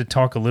just wanted to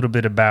talk a little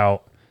bit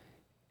about,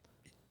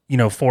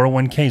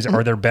 401ks.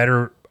 Are there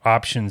better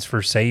options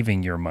for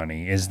saving your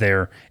money? Is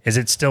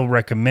it still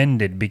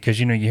recommended? Because,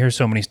 you hear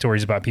so many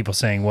stories about people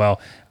saying, well,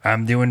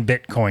 I'm doing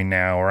Bitcoin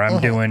now, or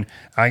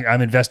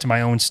I'm investing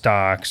my own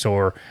stocks,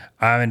 or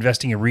I'm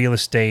investing in real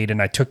estate and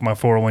I took my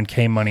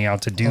 401k money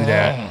out to do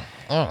that.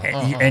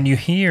 And you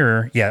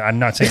hear, I'm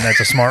not saying that's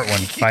a smart one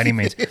by any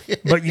means,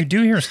 but you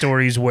do hear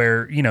stories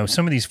where,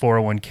 some of these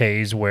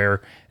 401ks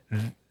where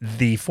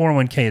the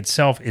 401k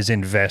itself is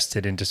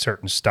invested into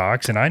certain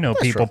stocks. And I know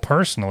people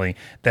personally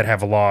that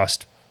have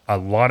lost a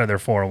lot of their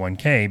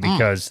 401k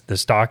because the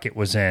stock it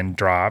was in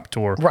dropped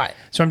right.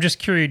 So I'm just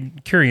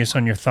curious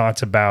on your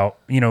thoughts about,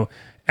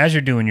 as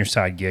you're doing your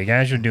side gig,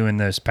 as you're doing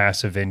this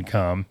passive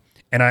income,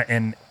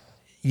 I'm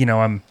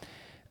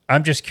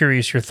just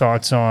curious your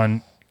thoughts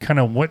on kind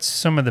of what's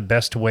some of the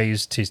best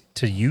ways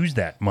to use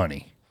that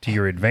money to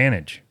your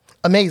advantage.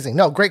 Amazing.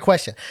 No, great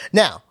question.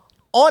 Now,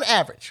 on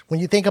average, when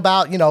you think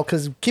about,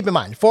 because keep in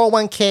mind,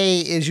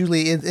 401k is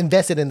usually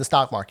invested in the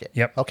stock market.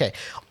 Yep. Okay.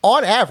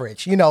 On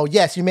average,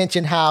 yes, you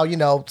mentioned how,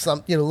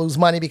 some, lose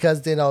money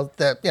because,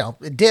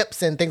 it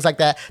dips and things like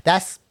that.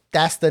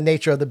 That's the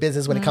nature of the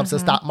business when it comes to the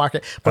stock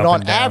market. But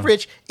on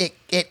average,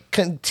 it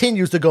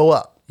continues to go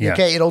up. Yeah.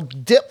 Okay, it'll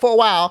dip for a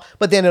while,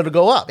 but then it'll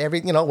go up.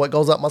 What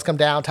goes up must come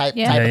down type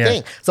of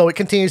thing. So it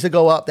continues to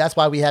go up. That's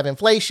why we have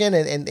inflation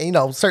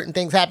and certain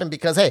things happen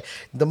because, hey,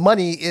 the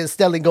money is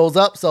steadily goes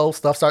up, so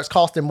stuff starts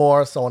costing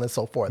more, so on and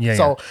so forth.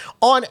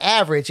 On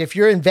average, if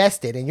you're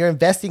invested and you're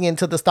investing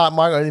into the stock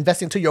market or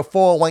investing into your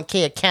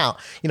 401k account,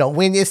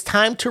 when it's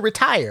time to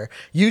retire,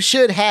 you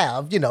should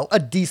have, a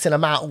decent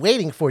amount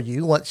waiting for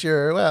you once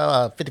you're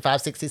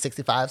 55, 60,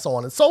 65, so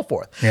on and so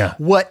forth. Yeah.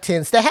 What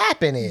tends to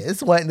happen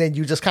is, and then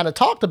you just kind of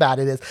talked about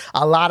it, is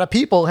a lot of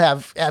people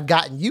have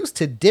gotten used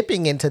to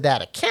dipping into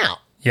that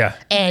account. Yeah.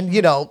 And,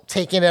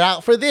 taking it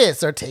out for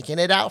this or taking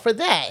it out for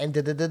that. And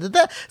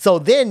So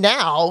then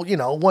now,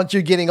 once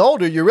you're getting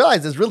older, you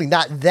realize there's really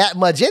not that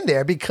much in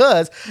there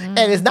because, and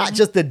it's not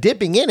just the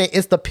dipping in it,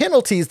 it's the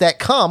penalties that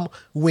come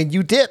when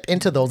you dip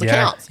into those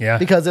accounts. Yeah.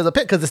 Because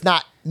because it's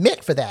not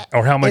meant for that.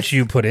 Or how much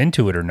you put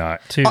into it or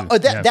not, too.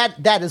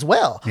 That as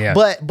well. Yeah.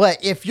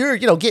 But if you're,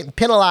 getting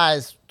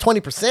penalized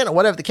 20% or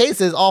whatever the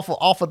case is off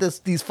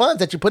of these funds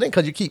that you put in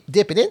because you keep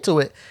dipping into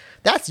it,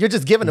 you're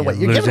just giving away.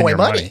 You're giving away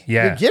money.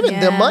 Yeah. You're giving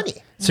them money.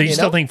 So you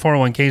still think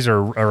 401ks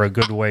are a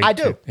good way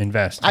to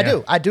invest? I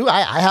do.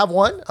 I have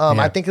one.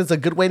 I think it's a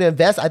good way to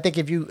invest. I think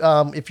if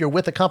you're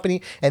with a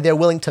company and they're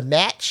willing to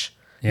match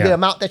the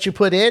amount that you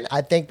put in,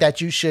 I think that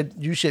you should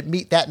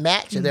meet that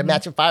match. If they're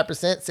matching 5%,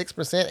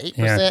 6%,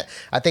 8%,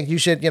 I think you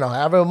should,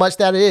 however much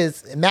that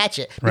is, match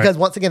it. Because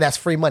once again, that's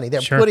free money. They're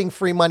putting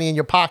free money in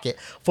your pocket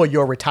for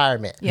your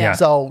retirement. Yeah.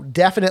 So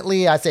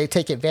definitely, I say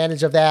take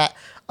advantage of that.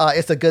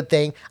 It's a good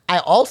thing. I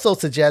also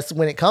suggest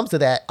when it comes to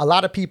that, a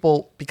lot of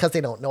people, because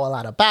they don't know a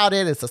lot about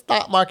it, it's a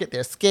stock market,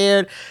 they're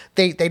scared.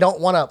 They don't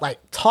want to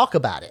talk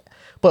about it.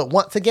 But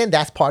once again,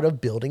 that's part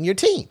of building your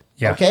team.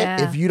 Yeah. Okay.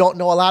 Yeah. If you don't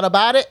know a lot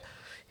about it,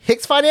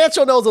 Hicks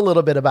Financial knows a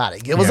little bit about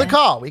it. Give us a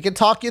call. We can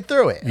talk you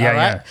through it. Yeah, all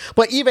right. yeah.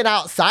 But even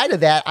outside of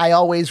that, I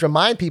always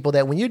remind people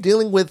that when you're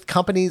dealing with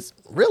companies,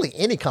 really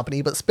any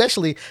company, but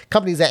especially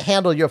companies that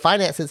handle your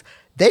finances,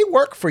 they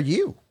work for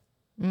you.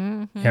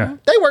 Yeah.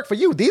 They work for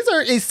you. These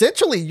are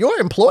essentially your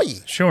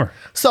employees. Sure.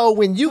 So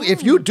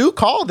if you do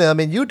call them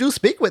and you do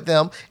speak with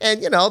them, and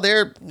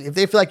if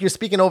they feel like you're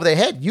speaking over their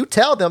head, you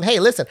tell them, hey,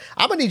 listen,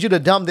 I'm gonna need you to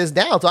dumb this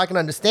down so I can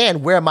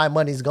understand where my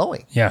money's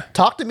going. Yeah.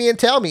 Talk to me and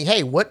tell me,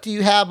 hey, what do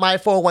you have my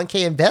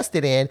 401k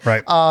invested in?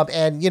 Right.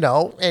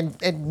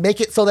 And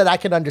make it so that I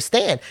can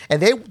understand.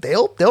 And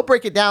they'll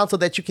break it down so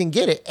that you can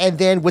get it. And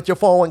then with your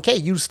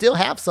 401k, you still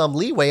have some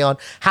leeway on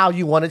how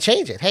you want to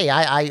change it. Hey,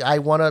 I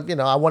want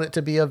to, I want it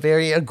to be a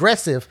very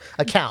aggressive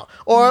account,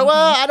 or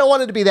well, I don't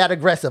want it to be that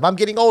aggressive. I'm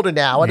getting older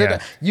now. Yeah.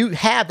 You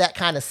have that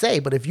kind of say,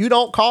 but if you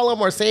don't call them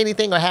or say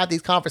anything or have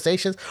these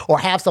conversations or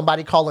have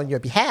somebody call on your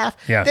behalf,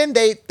 then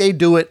they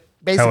do it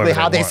basically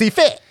how they see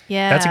fit.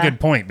 Yeah. That's a good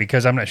point,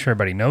 because I'm not sure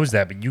everybody knows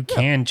that, but you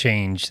can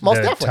change Most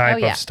the definitely. type Oh,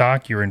 yeah. of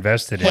stock you're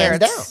invested Hands in.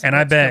 down. And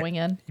I bet, going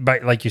in.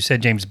 like you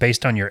said, James,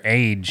 based on your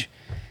age,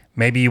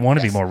 maybe you want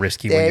to be more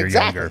risky when you're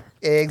younger.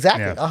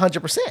 Exactly, Yeah.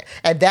 100%.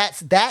 And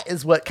that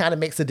is what kind of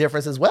makes a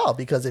difference as well,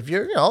 because if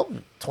you're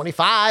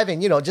 25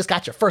 and just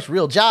got your first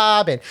real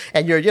job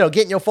and you're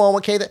getting your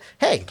 401k, that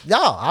hey,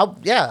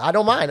 I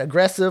don't mind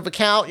aggressive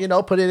account,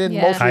 put it in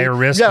mostly higher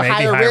risk, maybe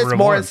higher higher risk, reward.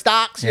 more in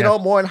stocks, Yeah.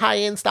 more in high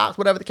end stocks,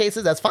 whatever the case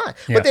is, that's fine.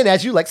 Yeah. But then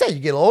as you say, you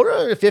get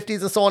older,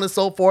 50s and so on and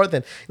so forth,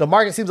 and the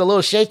market seems a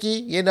little shaky,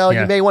 you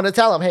may want to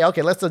tell them, hey,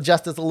 okay, let's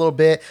adjust this a little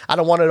bit. I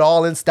don't want it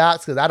all in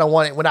stocks because I don't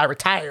want it when I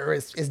retire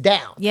it's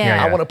down.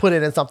 Yeah. I want to put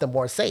it in something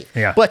more safe.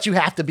 Yeah. But you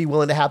have to be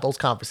willing to have those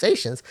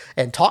conversations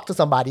and talk to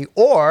somebody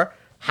or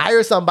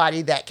hire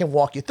somebody that can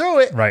walk you through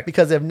it. Right.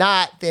 Because if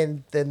not,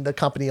 then the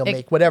company will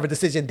make whatever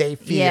decision they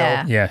feel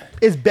Yeah.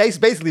 is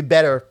basically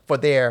better for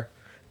their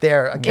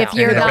account. If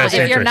you're In their not, best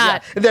if you're interest.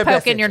 not In their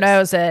best poking your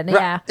interest. nose in, Right.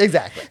 yeah,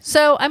 Exactly.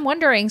 So I'm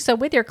wondering,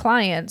 with your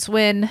clients,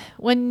 when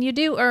you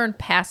do earn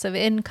passive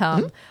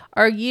income,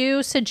 are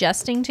you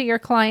suggesting to your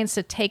clients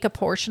to take a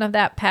portion of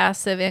that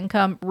passive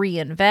income,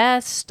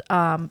 reinvest,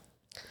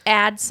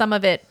 add some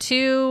of it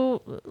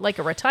to like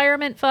a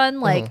retirement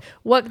fund? Like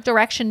what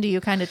direction do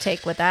you kind of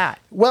take with that?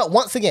 Well,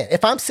 once again,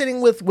 if I'm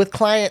sitting with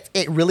clients,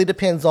 it really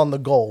depends on the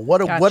goal.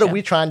 What are Gotcha.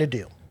 we trying to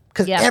do?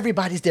 Because Yeah.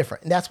 everybody's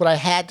different. And that's what I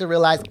had to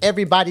realize.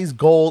 Everybody's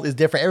goal is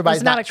different. Everybody's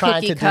It's not a trying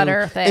cookie to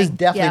cutter do. thing. It's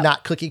definitely Yep.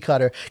 not cookie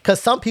cutter.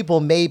 Because some people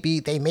may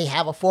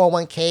have a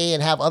 401k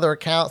and have other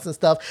accounts and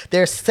stuff.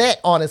 They're set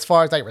on as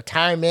far as like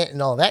retirement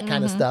and all that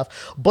kind of stuff.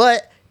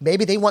 But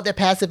maybe they want their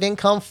passive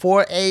income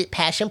for a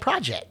passion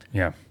project.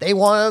 Yeah. They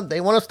want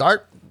to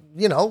start,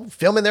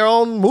 filming their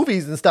own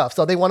movies and stuff.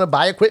 So they want to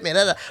buy equipment,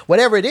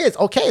 whatever it is.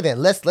 Okay, then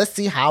let's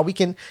see how we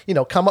can,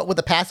 come up with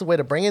a passive way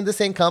to bring in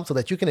this income so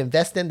that you can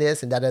invest in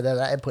this and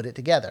and put it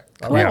together.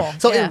 Cool. Yeah.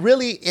 So Yeah. it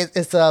really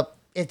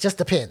it just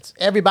depends.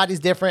 Everybody's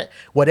different.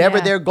 Whatever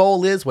Yeah. their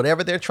goal is,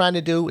 whatever they're trying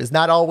to do is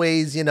not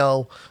always,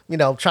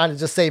 trying to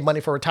just save money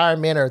for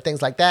retirement or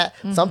things like that.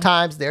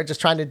 Sometimes they're just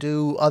trying to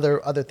do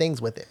other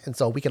things with it. And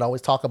so we can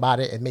always talk about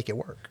it and make it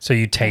work. So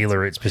you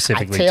tailor it I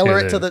specifically tailor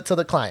it to to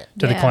the client.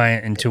 the Yeah.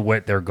 client and to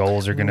what their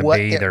goals are going to be.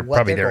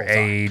 Probably their goals are.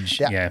 age.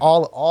 Yeah.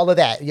 All of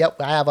that. Yep.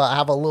 I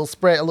have a little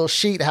spread, a little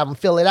sheet, have them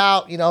fill it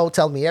out,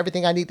 telling me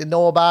everything I need to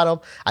know about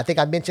them. I think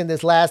I mentioned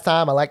this last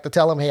time. I like to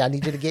tell them, hey, I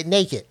need you to get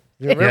naked.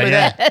 You remember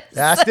Yeah. that?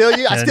 I still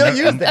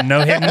use that. No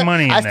hidden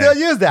money in I still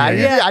there. use that.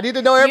 Yeah. I need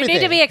to know everything. You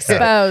need to be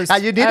exposed.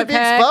 You need to be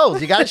okay?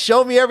 exposed. You got to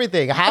show me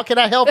everything. How can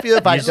I help you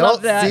if I love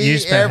don't that. see You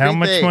spent how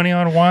much everything? money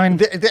on wine?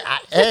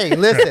 Hey,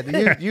 listen,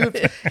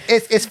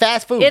 it's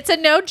fast food. It's a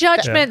no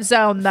judgment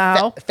zone,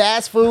 though.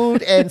 Fast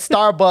food and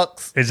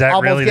Starbucks. Is that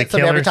almost really the gets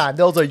them every killers? time.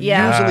 Those are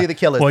Yeah. usually the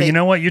killers. Well, They- you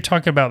know what? You're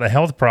talking about the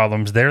health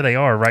problems. There they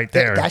are right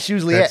there. That's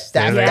usually it.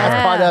 there they That's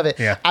are. part of it.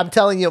 Yeah. I'm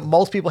telling you,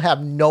 most people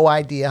have no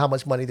idea how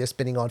much money they're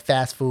spending on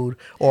fast food,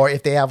 or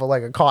if they have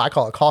I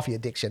call it coffee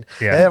addiction.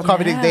 Yeah. They have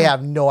coffee addiction. They Yeah.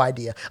 have no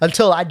idea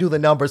until I do the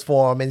numbers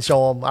for them and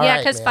show them. Yeah,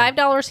 because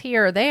 $5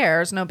 here or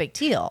there is no big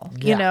deal,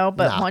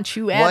 But once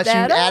you add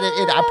that, add it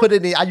in, I put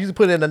it in. I usually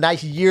put it in a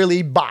nice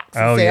yearly box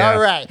and Oh, say, yeah. all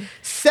right,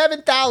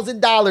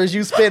 $7,000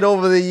 you spent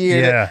over the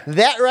year. Yeah.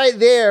 That right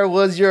there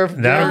was your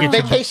That'll get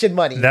you- vacation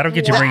money. That'll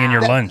get you bringing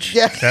your lunch.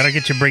 Yeah. That'll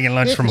get you bringing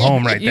lunch from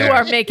home right you there.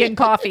 are making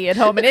coffee at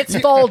home, and it's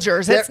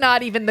Folgers. It's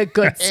not even the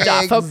good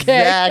stuff, okay?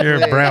 Exactly.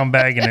 You're brown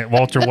bagging it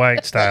Walter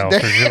White style for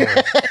sure.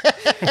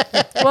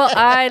 Well,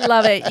 I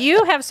love it.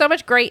 You have so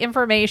much great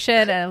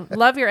information, and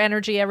love your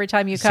energy every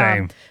time you come.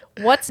 Same.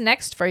 What's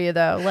next for you,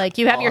 though? Like,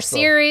 you have your Awesome.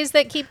 series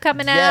that keep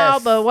coming Yes.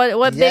 out, but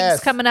what Yes.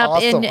 big's coming up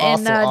Awesome,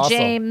 in awesome.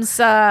 James'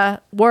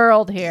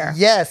 world here?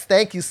 Yes,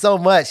 thank you so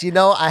much.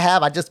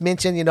 I just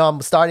mentioned,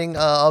 I'm starting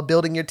a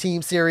Building Your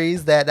Team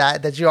series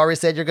that you already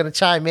said you're going to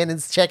chime in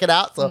and check it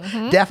out. So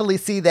definitely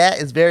see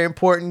that. It's very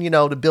important,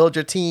 to build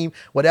your team,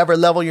 whatever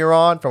level you're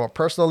on, from a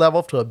personal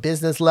level to a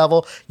business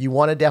level. You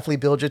want to definitely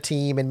build your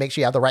team and make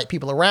sure you have the right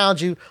people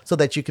around you so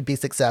that you can be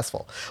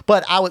successful.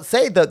 But I would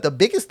say the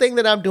biggest thing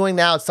that I'm doing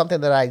now is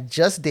something that I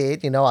just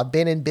did. I've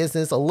been in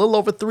business a little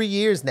over 3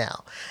 years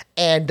now.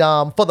 And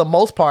for the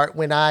most part,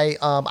 when I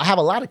have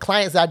a lot of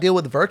clients that I deal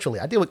with virtually.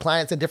 I deal with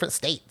clients in different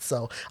states.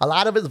 So a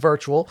lot of it's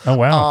virtual. Oh,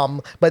 wow.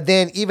 But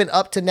then even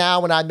up to now,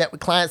 when I met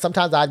with clients,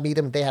 sometimes I'd meet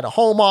them if they had a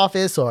home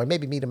office or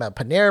maybe meet them at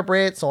Panera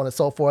Bread, so on and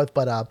so forth.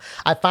 But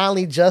I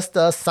finally just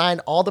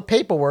signed all the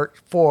paperwork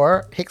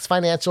for Hicks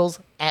Financial's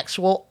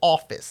actual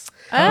office.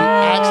 We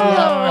actually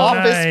have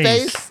office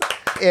nice. space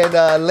in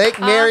Lake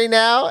Mary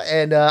now,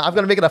 and I'm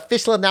going to make an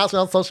official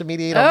announcement on social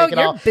media. Make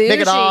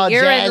it all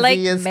You're jazzy in Lake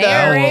and stuff.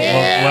 Mary.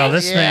 Well,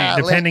 this may,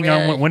 depending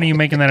on when are you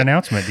making that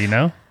announcement? Do you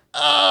know?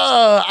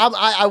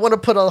 I want to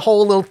put a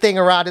whole little thing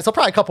around it, so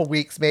probably a couple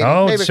weeks, maybe.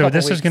 Oh, maybe so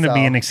this is going to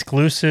be an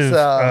exclusive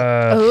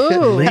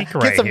leak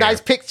right get some here.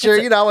 nice picture.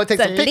 I want to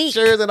take some leak.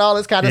 pictures and all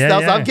this kind of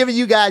stuff. So I'm giving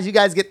you guys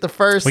get the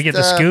first. We get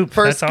the scoop.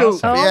 First That's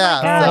scoop. awesome.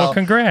 Yeah. Oh, so-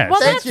 congrats. Well,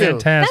 that's Thank you.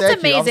 fantastic. That's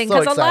Thank you. I'm amazing so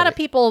because a lot of excited.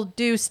 people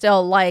do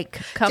still like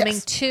coming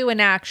Yes. to an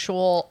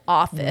actual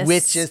office,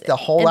 Which is the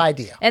whole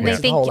idea. And Which they is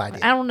the think whole idea.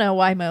 I don't know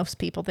why most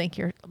people think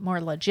you're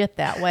more legit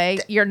that way.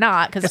 You're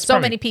not, because It's so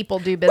probably- many people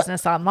do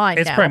business online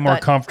It's now. probably more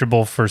but-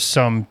 comfortable for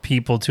some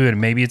people too, and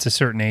maybe it's a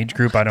certain age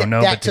group. I don't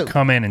know, That but to too.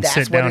 come in and That's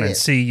sit what down it and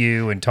is. see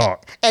you and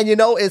talk. And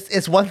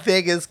it's one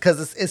thing is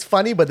because it's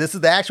funny, but this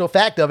is the actual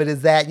fact of it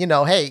is that,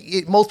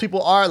 most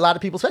people a lot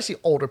of people, especially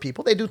older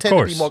people, they do tend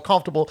to be course. more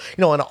comfortable,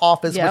 in an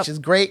office, Yep. which is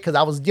great because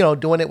I was,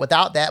 doing it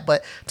without that.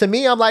 But to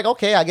me, I'm like,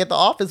 okay, I get the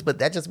office, but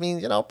that just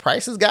means,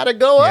 prices got to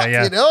go up,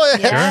 Yeah.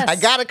 Yes. I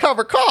got to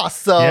cover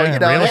costs. So, Yeah,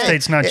 real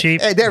estate's not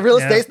cheap. That real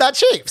Yeah. estate's not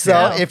cheap. So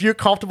No. if you're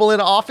comfortable in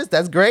an office,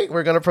 that's great.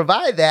 We're going to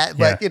provide that.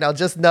 But, Yeah.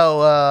 just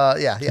know,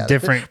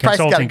 Different the price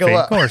gotta consulting go fee,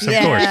 up. of course, of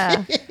Yeah.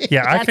 course.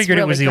 Yeah, I That's figured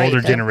it was the really older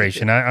great, though.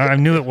 generation. I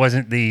knew it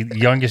wasn't the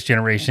youngest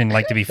generation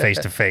like to be face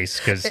to face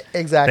because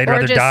Exactly. they'd Or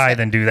rather just- die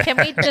than do that. Can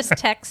we just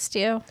text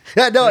you?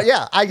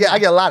 I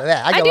get a lot of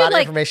that. I get a lot of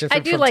information from I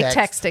do from like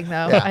text. texting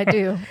though. Yeah. I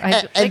do. And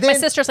Like my then-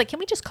 sister's like, can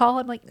we just call?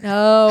 I'm like,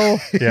 no,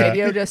 Yeah.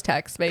 video just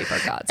text me for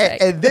God's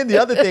sake. And then the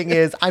other thing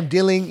is I'm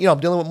dealing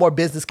with more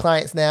business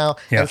clients now.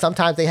 Yeah. And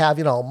sometimes they have,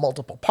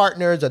 multiple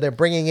partners or they're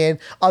bringing in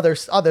other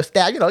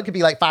staff, it could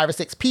be like 5 or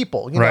 6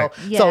 people, Right.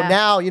 So Yeah.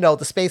 now,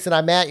 the space that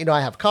I'm at,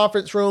 I have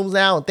conference rooms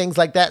now and things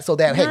like that so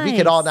that, hey, we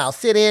could all Nice. now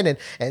sit in and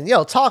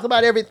talk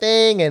about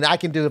everything. And I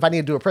can if I need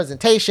to do a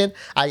presentation,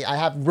 I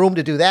have room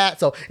to do that.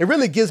 So it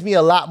really gives me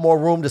a lot more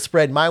room to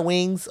spread my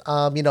wings,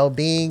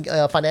 being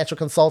a financial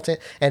consultant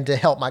and to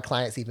help my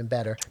clients even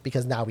better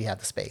because now we have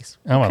the space.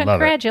 Oh, I love it.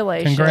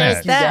 Congratulations.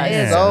 Congrats. That Thank you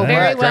is guys so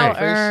very much. well I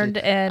appreciate earned,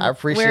 it. and I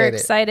appreciate we're it.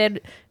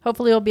 excited.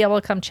 Hopefully, we'll be able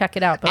to come check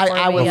it out.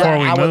 I would, Before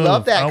we I would move.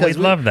 love that Oh, because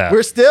we'd love that.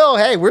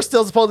 we're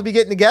still supposed to be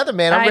getting together,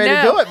 man. I'm I ready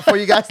to know. do it before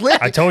you guys leave.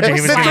 I told you he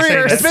It's was been gonna say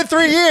that. It's been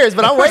 3 years,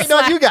 but I'm waiting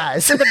on you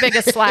guys. We're the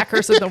biggest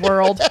slackers in the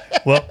world.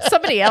 Well,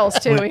 Somebody else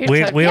too. You're we like, we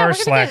 "Yeah, are we're gonna do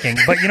slacking.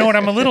 But you know what?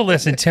 I'm a little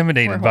less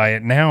intimidated by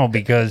it now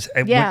because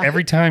Yeah.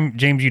 every time,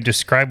 James, you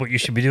describe what you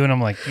should be doing,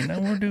 I'm like,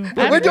 we're doing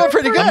We're doing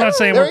pretty good. I'm not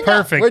saying There we're we go.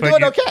 perfect, We're but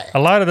doing okay. a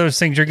lot of those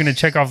things you're going to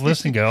check off the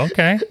list and go,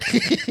 okay.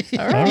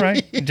 All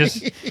right.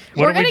 Just what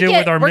We're do we gonna do get,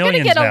 with our we're gonna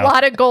millions get now? a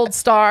lot of gold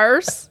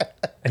stars.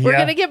 We're Yeah.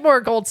 gonna get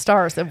more gold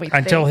stars than we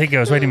Until think. he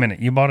goes, wait a minute,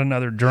 you bought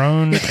another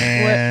drone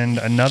and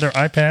another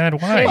iPad?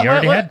 Why? You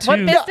already had What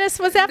two. business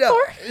was that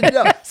for?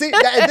 No. See,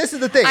 this is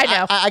the thing. I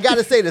know. I got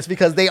to say this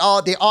because they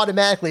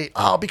automatically,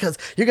 because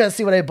you're going to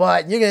see what I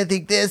bought and you're going to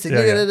think this and Yeah,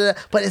 you're yeah. gonna,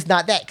 but it's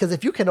not that because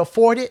if you can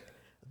afford it,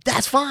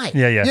 that's fine.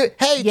 Yeah, yeah.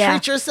 Hey, Yeah.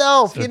 treat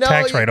yourself. It's a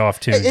tax write-off,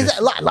 too, just-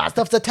 A lot of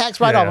stuff's a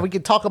tax write-off. Yeah. We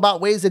can talk about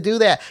ways to do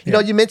that. You know,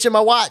 you mentioned my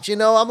watch.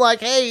 I'm like,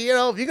 hey, if you're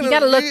gonna, You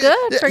gotta look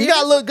good for You your-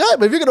 gotta look good,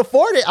 but if you can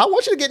afford it, I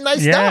want you to get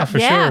nice Yeah, stuff. for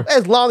Yeah. sure.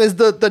 As long as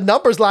the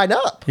numbers line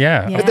up.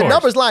 Yeah, Yeah. of If the course.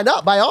 numbers line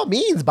up, by all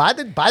means, buy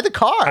the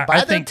car,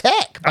 buy the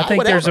tech. I buy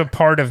think there's a whatever.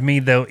 part of me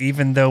though,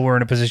 even though we're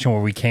in a position where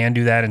we can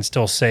do that and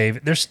still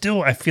save, there's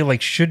still I feel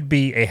like should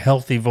be a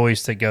healthy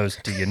voice that goes,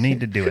 "Do you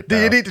need to do it? Do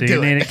you though? need to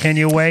do it? Can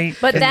you wait?"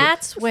 But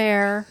that's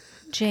where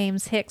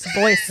James Hicks'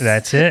 voice.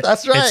 That's it.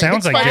 That's right. It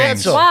sounds Hicks like James.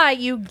 That's Financial. why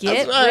you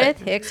get That's right.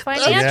 with Hicks That's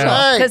Financial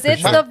right. because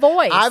it's For the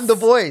voice. I'm the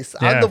voice.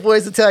 Yeah. I'm the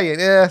voice to tell you.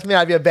 Yeah, it may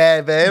not be a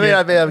bad, but it may Yeah.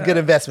 not be a good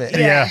investment.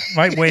 Yeah,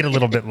 might wait a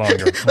little bit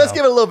longer. Let's Wow.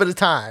 give it a little bit of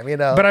time.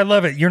 But I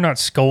love it. You're not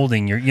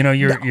scolding. You're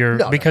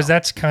no, because no.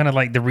 that's kind of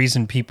like the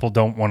reason people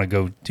don't want to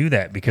go do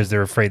that because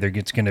they're afraid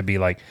it's going to be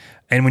like.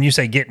 And when you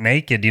say get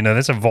naked,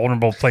 that's a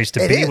vulnerable place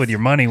to It be is. with your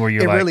money, where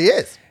you're It like, really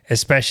is.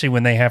 especially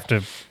when they have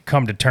to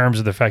come to terms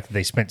with the fact that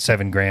they spent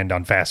 $7,000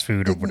 on fast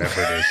food or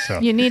whatever it is. So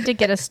You need to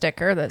get a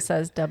sticker that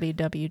says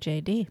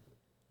WWJD.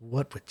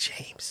 What would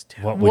James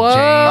do? what would Whoa. James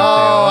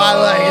Oh, I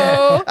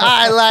like it.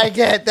 I like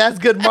it. That's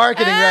good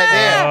marketing right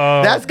there.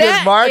 Oh. That's good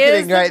That marketing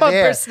is the right bumper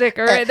there.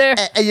 sticker right there.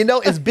 And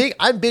it's big.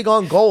 I'm big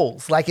on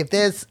goals. Like if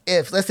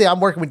let's say I'm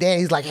working with Dan,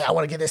 he's like, hey, I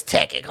want to get this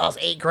tech. It costs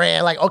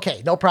 $8,000. Like,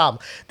 okay, no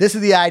problem. This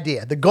is the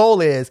idea. The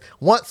goal is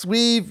once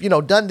we've,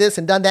 done this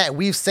and done that, and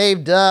we've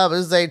saved up,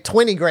 let's say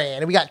 $20,000,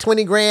 and we got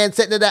 $20,000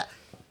 sitting at that.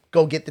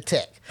 go get the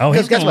tech. Oh,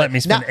 he's 'Cause guess gonna what? let me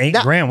spend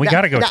 $8,000. We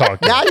gotta go talk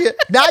to him.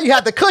 Now you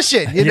have the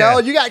cushion. You know,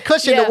 you got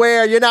cushion Yeah. to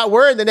where you're not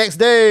worrying the next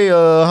day.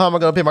 How am I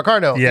going to pay my car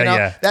note? Yeah, you know?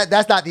 yeah.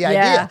 That's not the Yeah.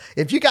 idea.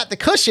 If you got the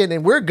cushion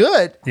and we're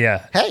good,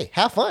 Yeah. hey,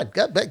 have fun.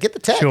 Get the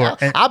tech. Sure.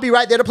 I'll be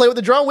right there to play with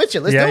the drone with you.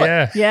 Let's do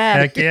it. Yeah.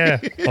 Heck yeah.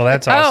 Well,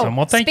 that's awesome.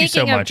 Well, thank you so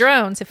Speaking of much.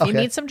 drones, if you Okay.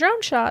 need some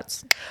drone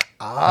shots,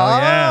 Oh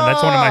yeah,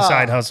 that's one of my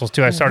side hustles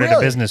too. I started a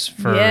Really? business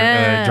for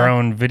Yeah.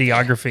 drone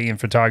videography and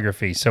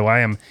photography, so I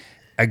am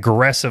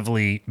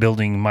aggressively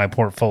building my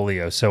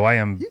portfolio. So I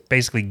am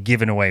basically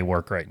giving away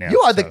work right now.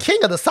 You are the So-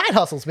 king of the side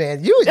hustles,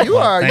 man. You are thank you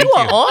are you.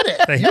 on it.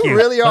 Thank you you.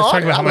 really are Let's on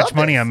talk it. about how I much love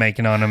money this. I'm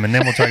making on them, and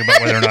then we'll talk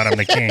about whether or not I'm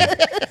the king.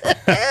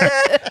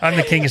 I'm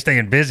the king of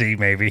staying busy,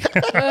 maybe.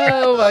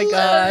 oh my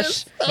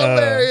gosh.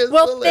 Hilarious,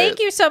 Well, hilarious. thank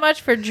you so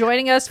much for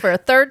joining us for a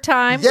third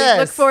time. Yes. We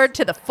look forward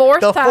to the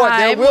fourth The fourth. There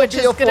time, will which be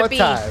is a going to fourth be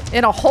time.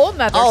 in a whole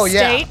nother Oh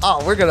state. yeah.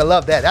 Oh, we're gonna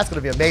love that. That's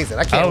gonna be amazing.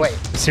 I can't Oh, wait.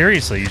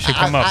 seriously, you should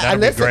come up. That'll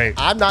be listen, great.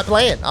 I'm not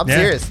playing. I'm Yeah.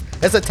 serious.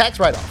 It's a tax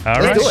write-off. All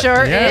Let's right. do it.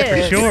 Sure yeah,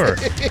 is. for sure.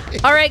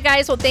 All right,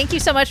 guys. Well, thank you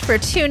so much for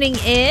tuning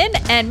in.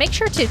 And make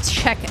sure to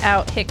check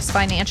out Hicks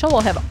Financial.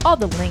 We'll have all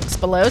the links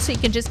below. So you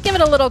can just give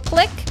it a little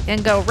click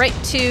and go right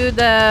to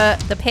the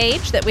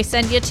page that we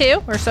send you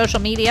to, or social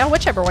media,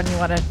 whichever one you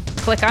want to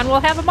click on. We'll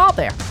have them all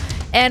there.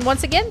 And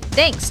once again,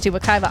 thanks to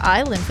Wekiva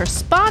Island for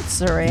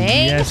sponsoring.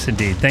 Yes,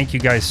 indeed. Thank you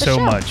guys The so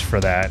show. much for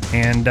that.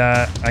 And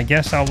I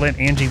guess I'll let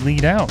Angie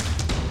lead out.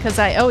 Because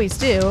I always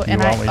do.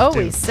 And always I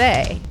always do.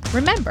 say,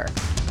 remember,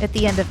 at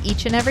the end of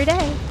each and every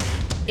day,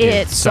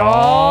 it's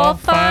all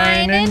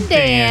fine and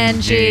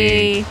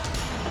dandy.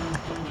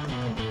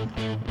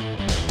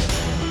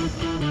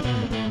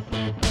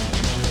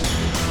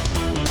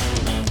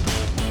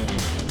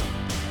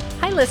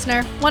 Hi,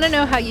 listener. Want to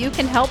know how you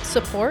can help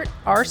support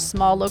our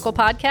small local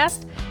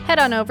podcast? Head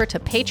on over to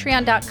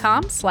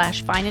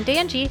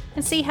patreon.com/fineandangie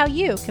and see how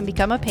you can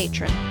become a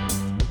patron.